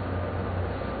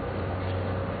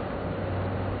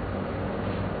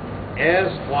 Es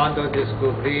cuando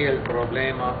descubrí el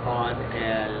problema con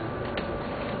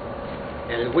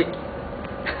el wiki.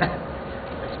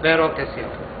 Espero que sí.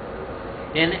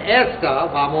 En esta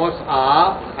vamos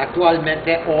a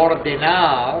actualmente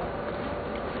ordenar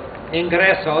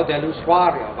ingreso del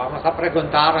usuario. Vamos a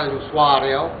preguntar al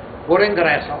usuario por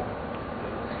ingreso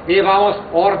y vamos a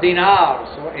ordenar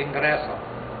su ingreso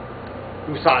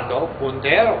usando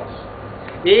punteros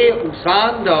y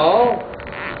usando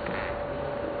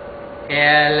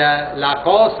la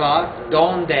cosa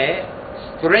donde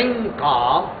string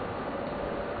comp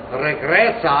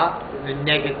regresa en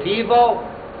negativo,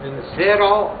 en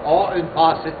cero o en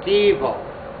positivo.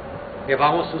 Y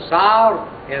vamos a usar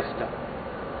esto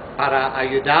para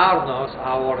ayudarnos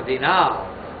a ordenar,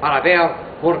 para ver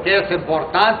por qué es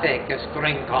importante que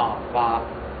string comp va a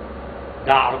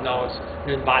darnos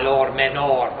un valor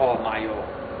menor o mayor.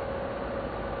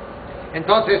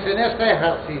 Entonces, en este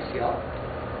ejercicio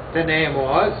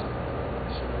tenemos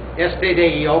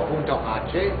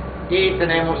stdio.h y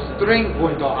tenemos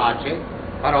string.h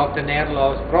para obtener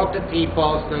los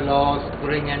prototipos de los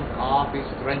string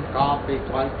comp y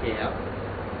cualquier.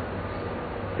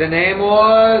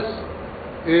 Tenemos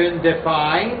un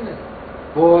define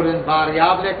por un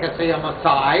variable que se llama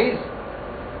size,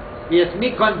 y es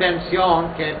mi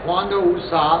convención que cuando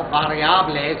usa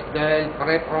variables del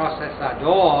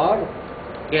preprocesador,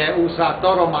 que usa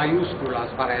todo mayúsculas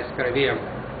para escribirlo.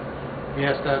 Y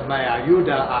esto me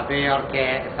ayuda a ver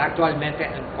que es actualmente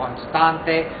un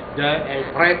constante del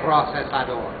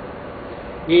preprocesador.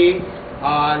 Y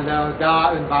le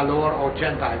da un valor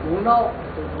 81.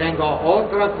 Tengo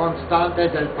otra constante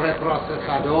del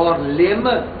preprocesador lim,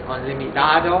 con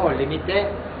limitado o límite,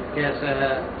 que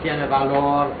tiene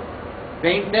valor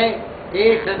 20.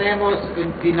 Y tenemos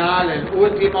en final el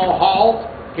último halt,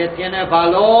 que tiene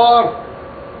valor...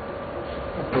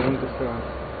 Pregunta,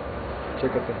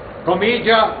 chécate.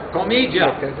 Comilla. Lo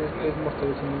que haces es mostrar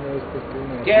ese número después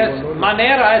Que es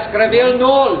manera de escribir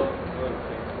null.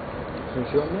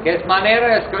 ¿Funciona? Que es manera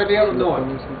de escribir ¿Lo null.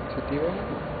 pones positivo?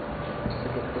 Sí,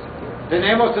 que es positivo.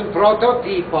 Tenemos un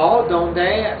prototipo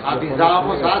donde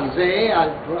avisamos a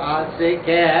C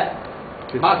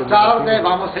que más tarde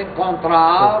vamos a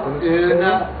encontrar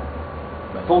una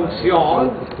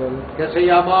función que se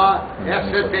llama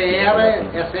STR,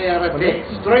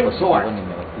 string sort.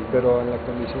 Pero en la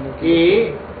condición en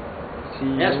Y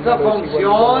si esta uno es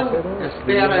igual función a cero,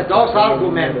 espera dos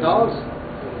argumentos.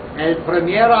 El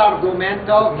primer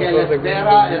argumento que le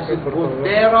espera es un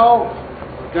puntero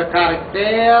de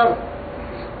carácter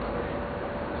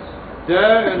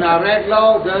de un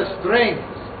arreglo de strings.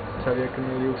 sabía que no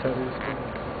iba a usar esto.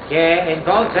 Que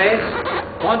entonces,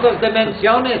 ¿cuántas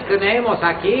dimensiones tenemos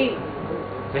aquí?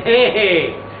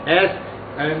 Es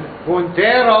un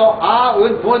puntero a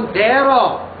un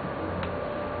puntero,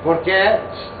 porque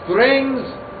strings,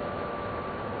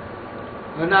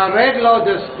 un arreglo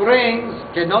de strings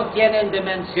que no tienen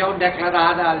dimensión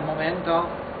declarada al momento,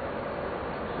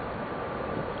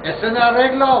 es un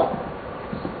arreglo,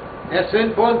 es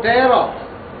un puntero,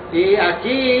 y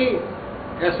aquí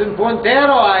es un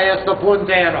puntero a este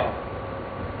puntero.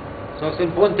 Es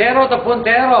un puntero de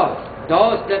punteros,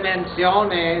 dos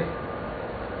dimensiones.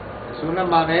 Es una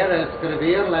manera de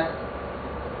escribirle.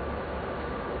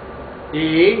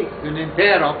 Y un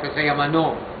entero que se llama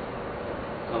null.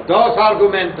 Son dos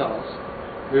argumentos.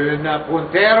 Un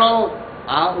puntero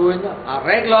a un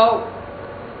arreglo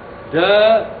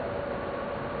de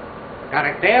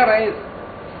caracteres,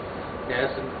 que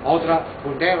es otro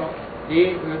puntero,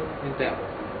 y un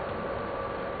entero.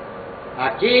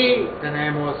 Aquí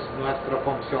tenemos nuestra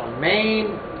función main,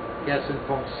 que es una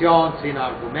función sin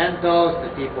argumentos de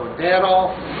tipo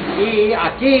entero, y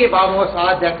aquí vamos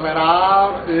a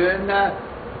declarar un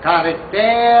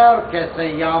carácter que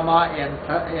se llama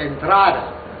entrada.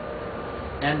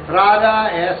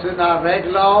 Entrada es un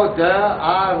arreglo de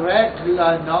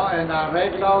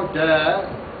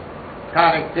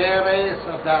caracteres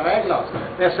de arreglos.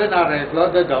 Es un arreglo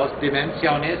de dos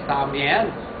dimensiones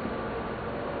también.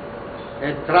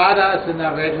 Entrada es un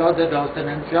arreglo de dos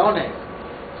dimensiones.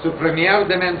 Su primera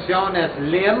dimensión es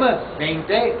lim,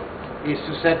 20, y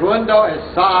su segundo es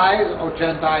size,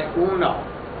 81.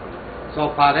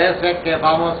 So parece que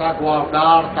vamos a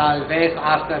guardar tal vez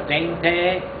hasta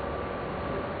 20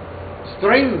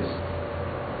 strings,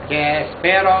 que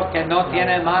espero que no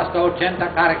tiene más de 80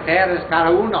 caracteres cada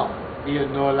uno, y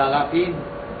no la fin.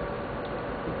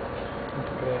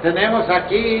 Tenemos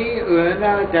aquí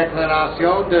una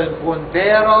declaración del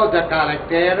puntero de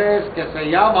caracteres que se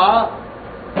llama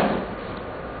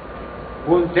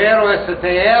puntero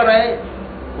str,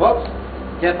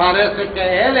 que parece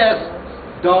que él es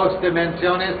 2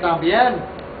 dimensiones también,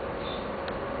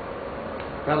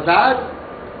 ¿verdad?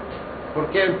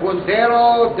 Porque el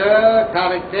puntero de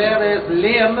caracteres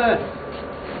lim,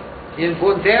 el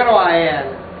puntero a él,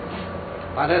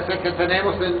 parece que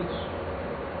tenemos un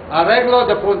arreglo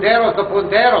de punteros,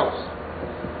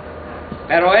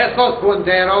 pero estos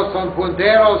punteros son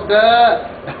punteros de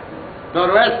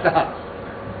resta.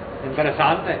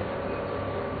 Interesante.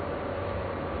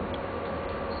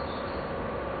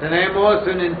 Tenemos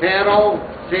un entero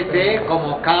ct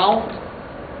como count,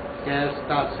 que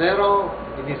está 0,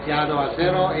 iniciado a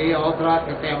 0, y otra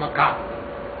que se llama count.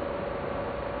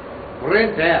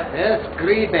 Printf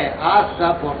escribe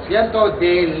hasta por ciento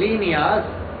de líneas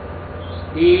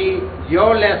y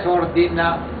yo les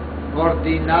ordinarlos,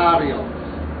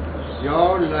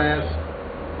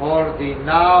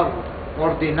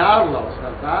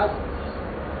 ¿verdad?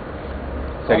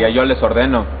 Sería yo les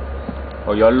ordeno,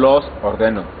 o yo los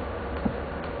ordeno.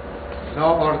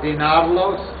 No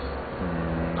ordenarlos.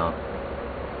 No.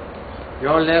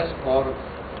 Yo les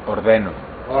Ordeno.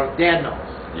 ordeno.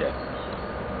 Yes.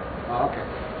 Ok.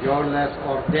 Yo les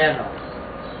ordeno.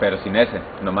 Pero sin ese,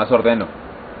 nomás ordeno.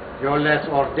 Yo les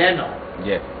ordeno.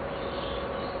 Yes.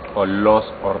 O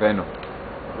los ordeno.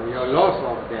 O yo los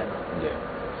ordeno. Yes.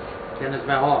 ¿Quién es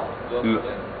mejor?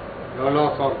 Yo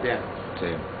los ordeno.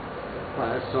 Sí.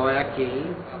 Pues estoy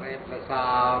aquí a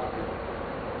reemplazar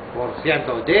por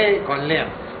ciento de con lim.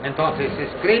 Entonces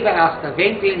escribe hasta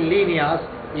 20 líneas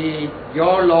y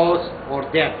yo los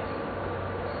ordeno.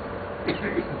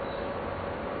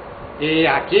 Y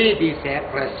aquí dice,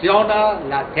 presiona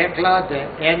la tecla de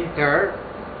Enter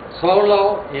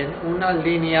solo en una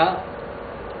línea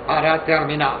para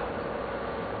terminar.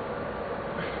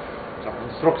 Son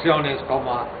instrucciones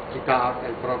como quitar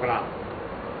el programa.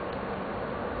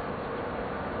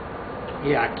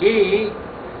 Y aquí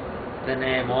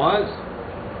tenemos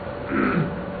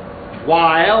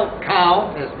while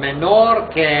count es menor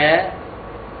que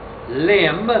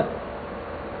lim,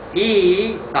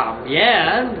 y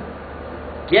también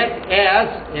get es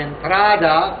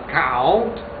entrada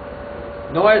count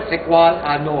no es igual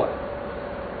a null.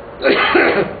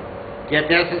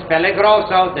 Get es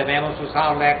peligroso, debemos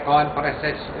usarle con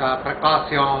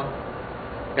precaución,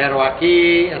 pero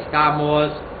aquí estamos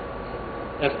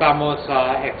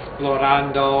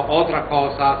explorando otras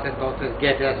cosas, entonces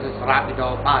get es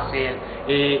rápido, fácil,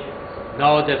 y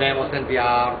no debemos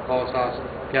enviar cosas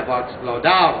que va a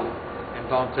explotar.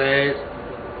 Entonces,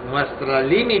 nuestro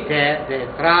límite de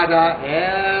entrada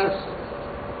es...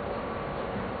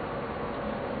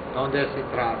 ¿Dónde es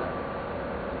entrada?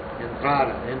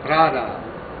 Entrada.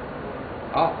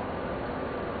 Oh.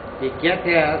 ¿Y get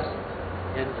es?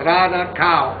 Entrada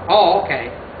count. Oh, ok.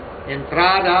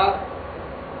 Entrada,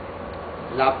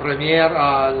 la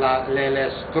primera,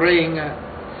 el string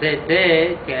ct,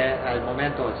 que al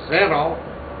momento es 0,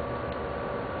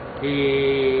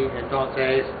 y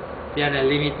entonces tiene el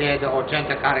límite de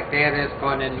 80 caracteres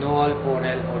con el null por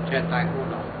el 81.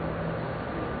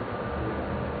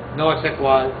 No es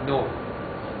igual null.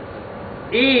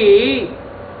 Y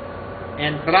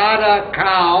entrada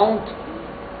count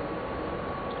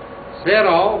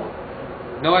 0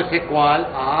 no es igual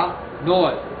a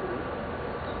null.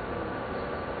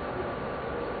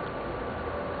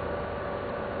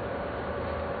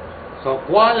 So,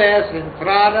 ¿cuál es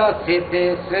entrada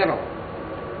ct0?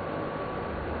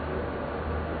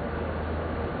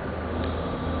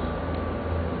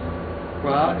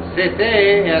 Well, ct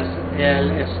es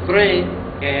el string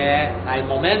que al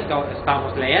momento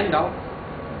estamos leyendo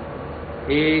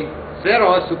y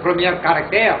 0 es su primer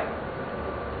carácter.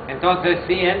 Entonces,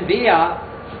 si envía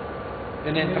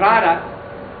una entrada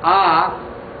a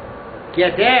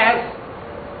get es,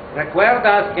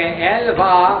 recuerdas que él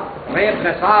va a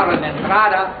reemplazar una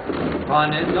entrada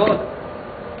con el null.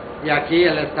 Y aquí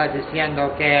él está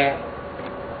diciendo que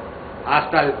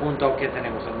hasta el punto que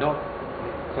tenemos el null.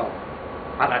 So,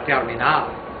 para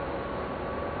terminar.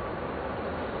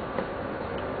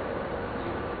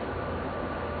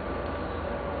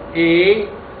 Y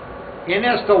en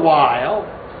este while,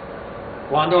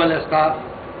 cuando él está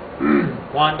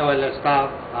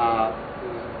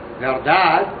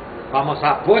verdad, vamos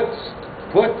a put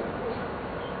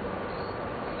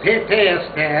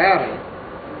PTSTR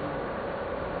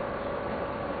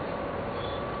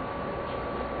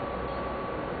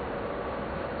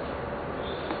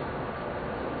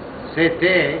CT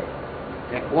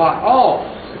igual,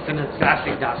 es una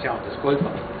asignación, disculpa.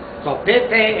 So,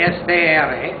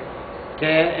 PTSTR,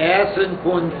 que es un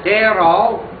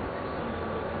puntero,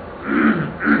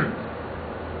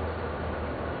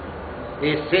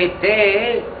 y CT,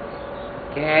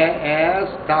 que es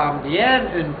también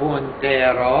un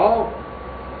puntero,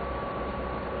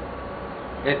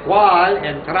 igual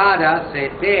entrada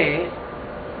CT,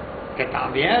 que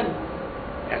también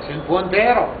es un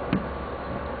puntero.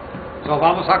 So,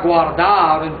 vamos a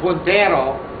guardar un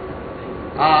puntero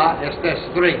a este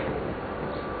string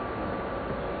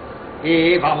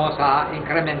y vamos a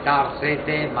incrementar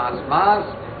CT más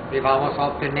y vamos a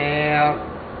obtener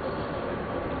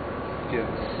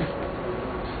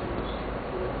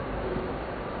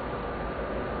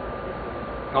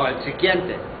el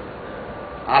siguiente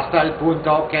hasta el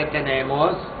punto que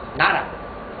tenemos nada.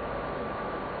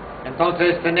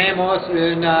 Entonces tenemos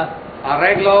un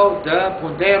arreglo de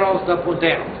punteros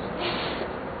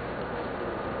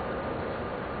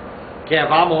que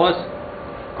vamos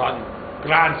con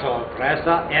gran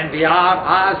sorpresa enviar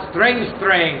a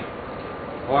string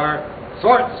o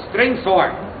string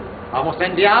sort. Vamos a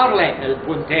enviarle el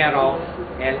puntero,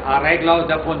 el arreglo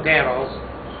de punteros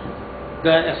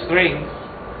de string,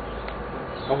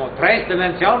 como 3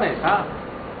 dimensiones,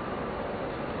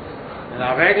 el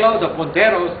arreglo de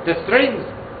punteros de strings,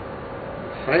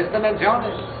 3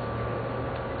 dimensiones.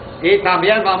 Y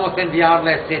también vamos a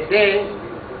enviarle CT,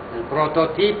 el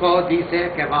prototipo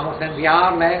dice que vamos a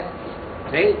enviarle,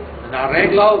 ¿sí?, un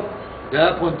arreglo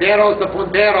de punteros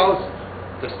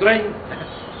de string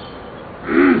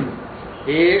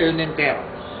y un entero.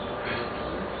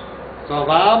 So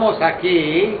vamos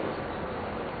aquí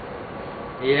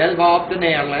y él va a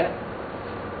obtenerle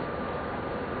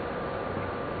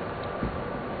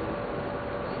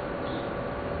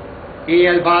y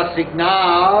él va a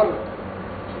asignar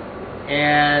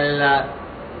el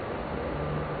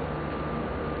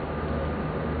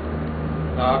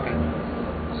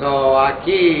so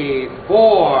aquí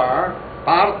for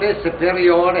parte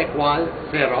superior igual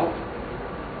 0,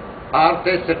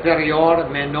 parte superior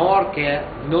menor que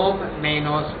num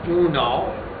menos 1,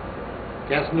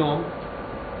 que es num,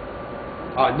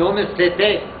 num es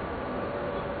CT,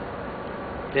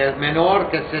 que es menor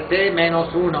que CT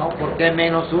menos 1. ¿Por qué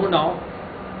menos 1?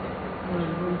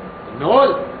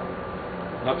 Null.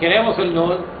 No queremos el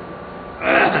null.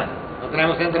 No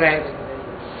tenemos interés.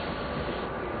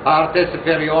 Parte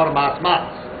superior más.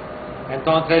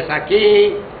 Entonces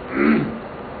aquí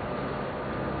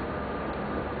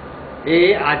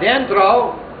y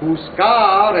adentro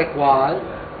buscar igual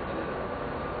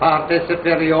parte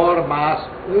superior más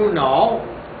 1,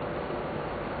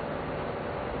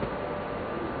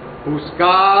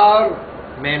 buscar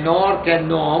menor que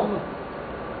num,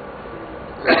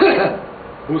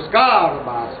 buscar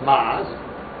más.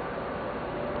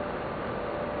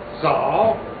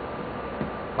 So,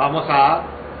 vamos a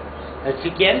el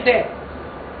siguiente.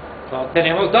 So,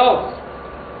 tenemos 2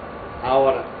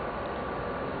 ahora.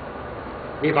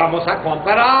 Y vamos a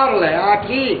compararle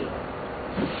aquí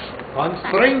con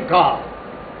string call.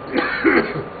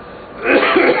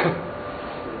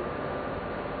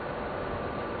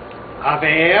 A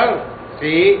ver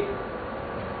si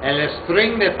el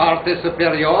string de parte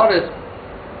superior es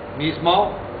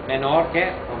mismo, menor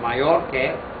que o mayor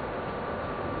que,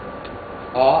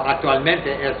 o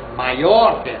actualmente es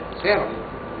mayor que 0.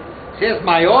 Si es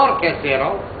mayor que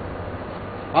 0,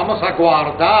 vamos a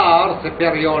guardar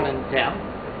superior en temp.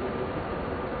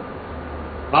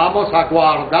 Vamos a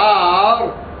guardar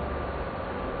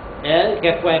el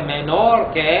que fue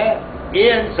menor que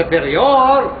en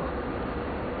superior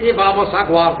y vamos a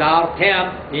guardar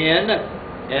temp en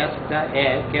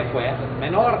el que fue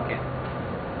menor que.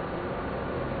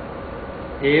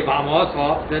 Y vamos a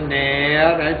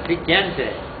obtener el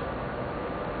siguiente.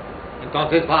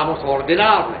 Entonces vamos a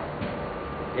ordenarle.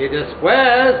 Y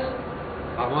después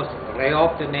vamos a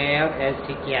reobtener el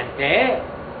siguiente.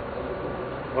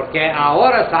 Porque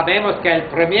ahora sabemos que el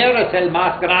primero es el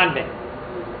más grande.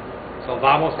 So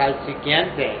vamos al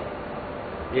siguiente.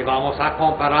 Y vamos a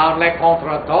compararle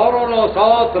contra todos los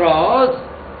otros.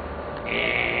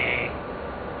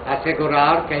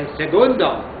 Asegurar que el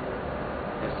segundo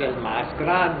es el más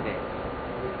grande.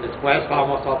 Después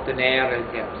vamos a obtener el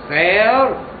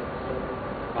tercero.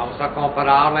 Vamos a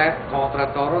compararle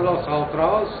contra todos los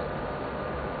otros.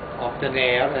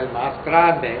 Obtener el más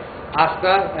grande.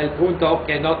 Hasta el punto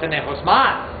que no tenemos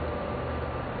más.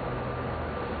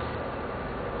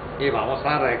 y vamos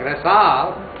a regresar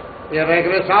y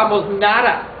regresamos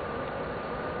nada.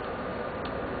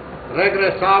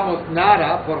 Regresamos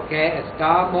nada porque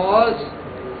estamos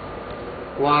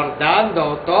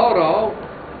guardando todo.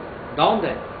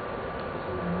 ¿Dónde?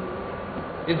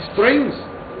 En strings.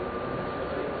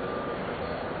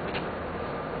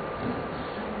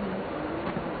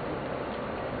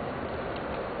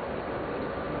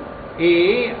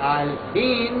 Y al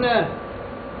fin,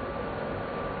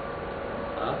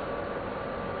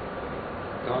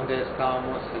 ¿dónde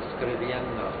estamos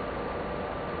escribiendo?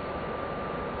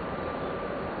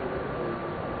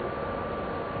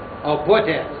 Oh,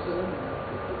 puedes.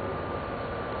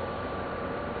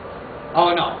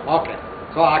 Oh, no, ok.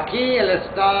 So aquí él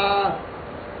está.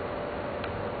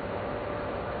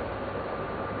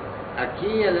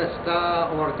 Aquí él está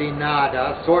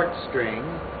ordenada, sort string.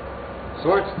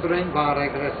 Sort string va a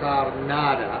regresar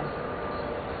nada.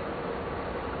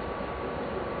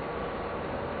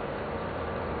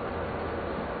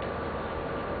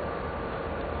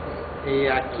 Y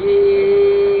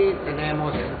aquí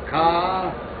tenemos K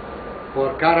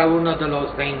por cada uno de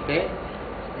los 20.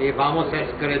 Y vamos a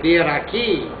escribir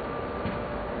aquí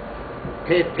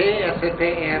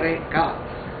TTSTRK.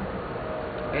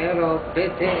 Pero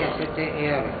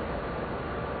TTSTR.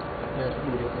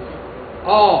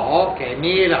 Oh, ok,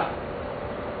 mira.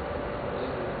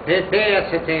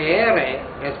 TTSTR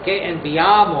es que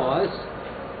enviamos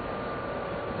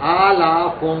a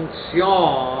la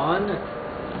función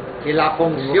y la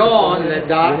función le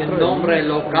da el nombre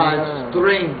local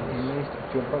string.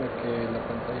 Para que la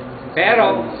pantalla no se Pero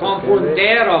salga, son se quede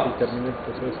punteros. y termine el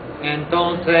proceso.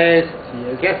 Entonces, Si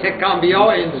es que se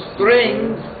cambió en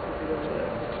strings,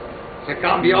 se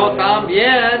cambió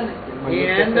también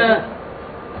en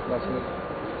va a ser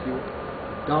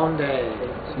 ¿dónde?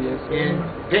 si es En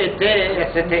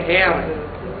PTSTR.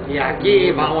 Y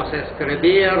aquí vamos a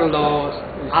escribir los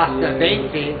hasta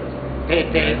 20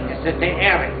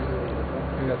 PTSTR,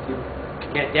 negativo.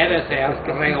 que debe ser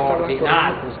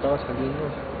reordinado. Estaba saliendo.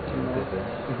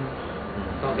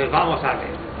 Entonces vamos a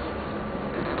ver.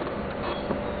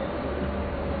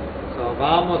 So,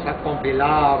 vamos a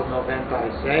compilar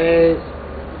 96.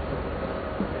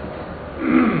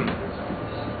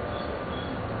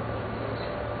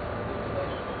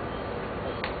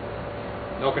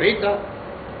 No grita.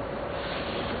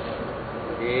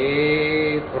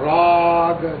 Y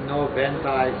prog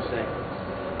 96.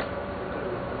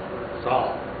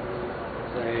 So,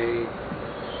 say,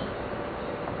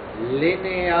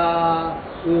 línea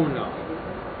 1.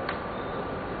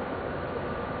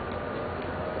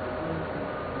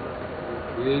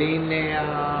 Línea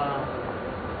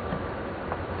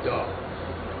 2.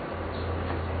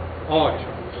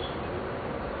 8.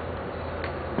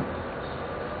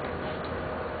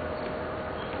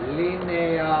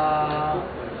 Línea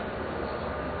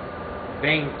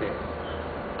 20.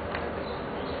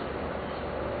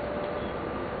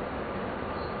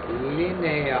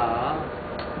 Línea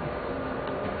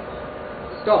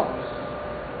 2.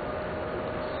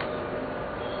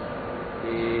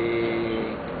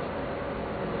 Y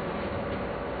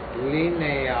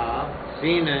línea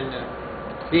sin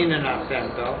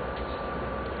acento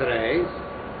 3.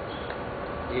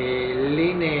 Y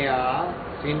línea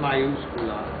sin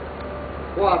mayúscula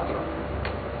 4.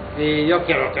 Y yo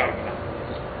quiero terminar.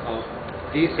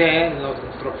 So, dice en las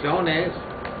instrucciones.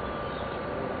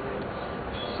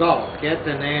 So, ¿qué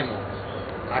tenemos?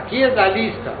 Aquí es la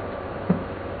lista.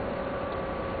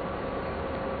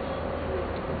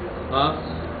 ¿Ah?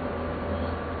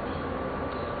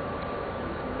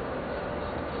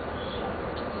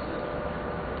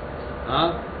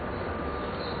 ¿Ah?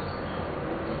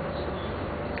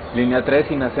 Línea 3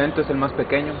 sin acento es el más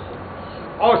pequeño.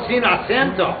 Oh, sin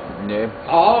acento. Yeah.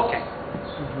 Oh, ok.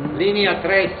 Línea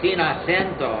 3 sin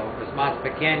acento es más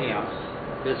pequeña.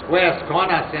 Después con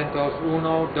acentos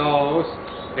 1, 2,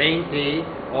 20,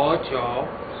 8.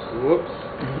 Ups.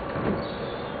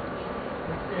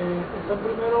 ¿Están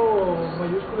primero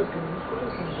mayúsculas que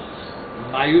minúsculas?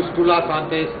 Mayúsculas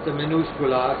antes de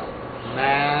minúsculas.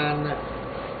 Man,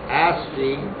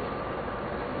 ASCII.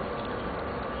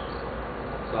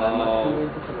 So,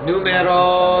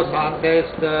 números antes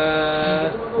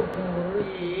de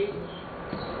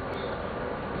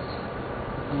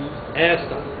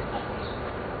esto.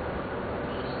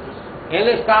 Él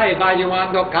está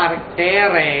evaluando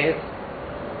caracteres,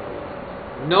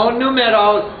 no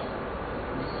números.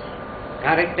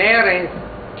 Caracteres,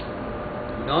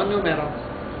 no números.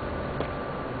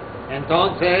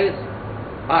 Entonces,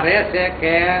 parece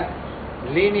que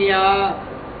línea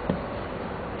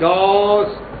 2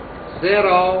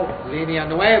 0, línea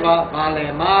nueva,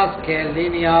 vale más que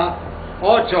línea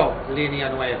 8, línea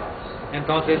nueva.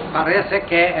 Entonces parece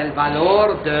que el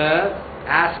valor de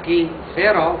ASCII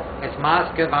 0 es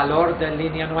más que el valor de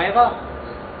línea nueva.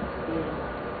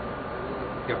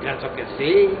 Yo pienso que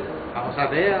sí. Vamos a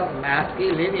ver,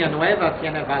 ASCII línea nueva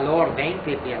tiene valor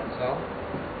 20, pienso.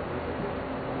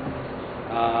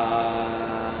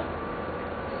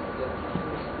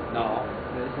 No.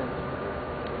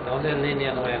 ¿Dónde es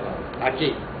línea nueva?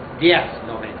 Aquí. 10,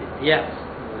 no 20. 10.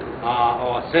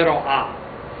 O 0A.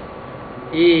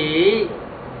 Y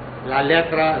la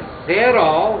letra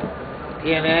 0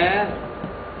 tiene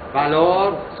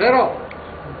valor 0.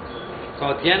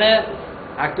 Tiene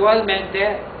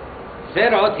actualmente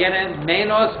 0 tiene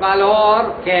menos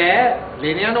valor que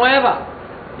línea nueva.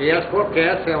 Y es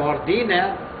porque se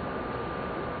ordena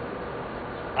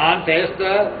antes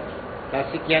de la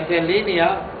siguiente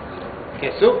línea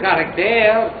que su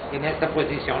carácter en esta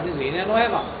posición es línea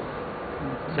nueva.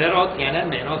 0 tiene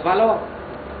menos valor.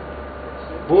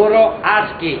 Puro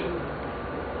ASCII.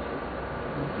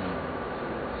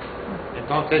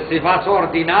 Entonces, si vas a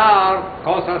ordenar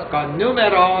cosas con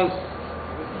números,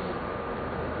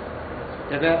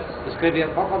 debe escribir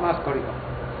un poco más código.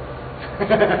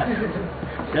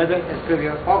 Debe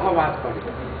escribir un poco más código.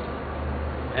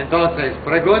 Entonces,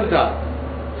 pregunta.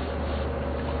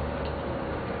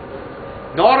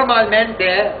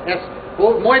 Normalmente es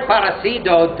muy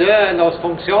parecido de las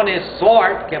funciones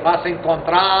sort que vas a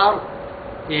encontrar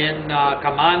en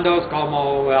comandos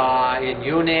como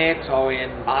en Unix o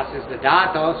en bases de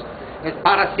datos. Es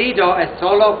parecido, es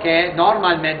solo que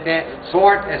normalmente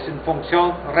sort es una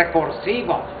función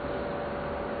recursiva.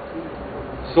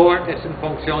 Sort es una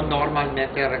función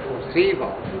normalmente recursiva.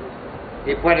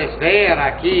 Y puedes ver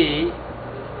aquí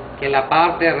que la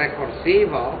parte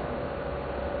recursiva,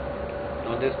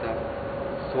 ¿dónde está?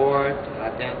 Sort,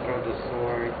 adentro de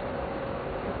sort.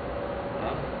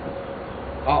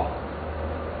 Oh.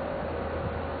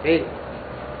 Sí.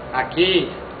 Aquí,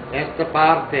 esta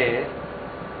parte,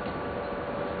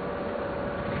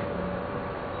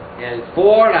 el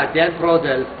for adentro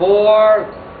del for,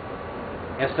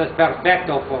 esto es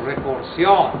perfecto por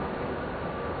recursión,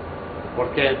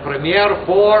 porque el primer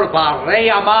for va a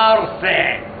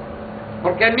rellamarse,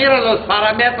 porque mira, los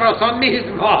parámetros son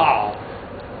mismos,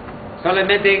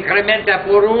 solamente incrementa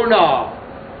por 1,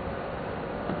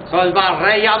 solo va a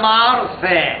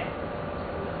rellamarse,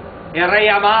 y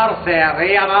rellamarse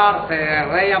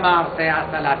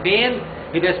hasta la fin,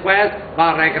 y después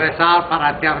va a regresar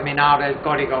para terminar el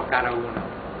código cada uno.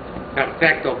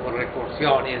 Perfecto por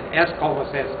recursión, es como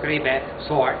se escribe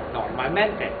sort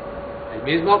normalmente. El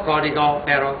mismo código,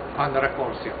 pero con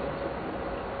recursión.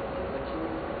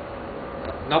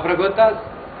 ¿No preguntas?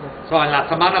 En la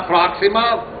semana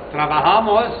próxima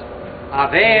trabajamos a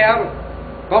ver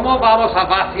cómo vamos a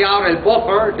vaciar el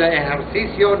buffer de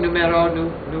ejercicio número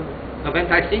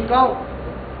 95.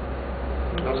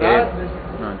 ¿Verdad? Sí,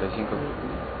 95.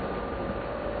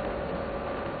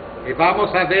 Y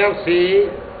vamos a ver si...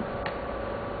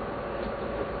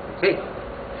 Sí.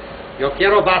 Yo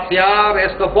quiero vaciar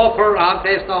este buffer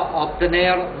antes de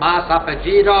obtener más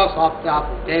apellidos,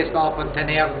 antes de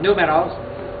obtener números,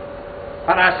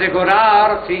 para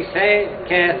asegurar si sé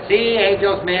que si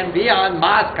ellos me envían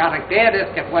más caracteres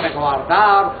que puedes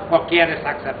guardar o quieres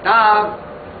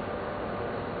aceptar,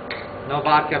 no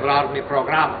va a quebrar mi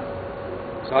programa.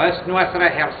 Eso es nuestro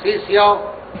ejercicio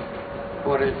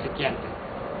por el siguiente.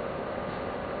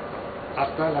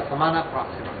 Hasta la semana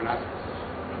próxima. Gracias.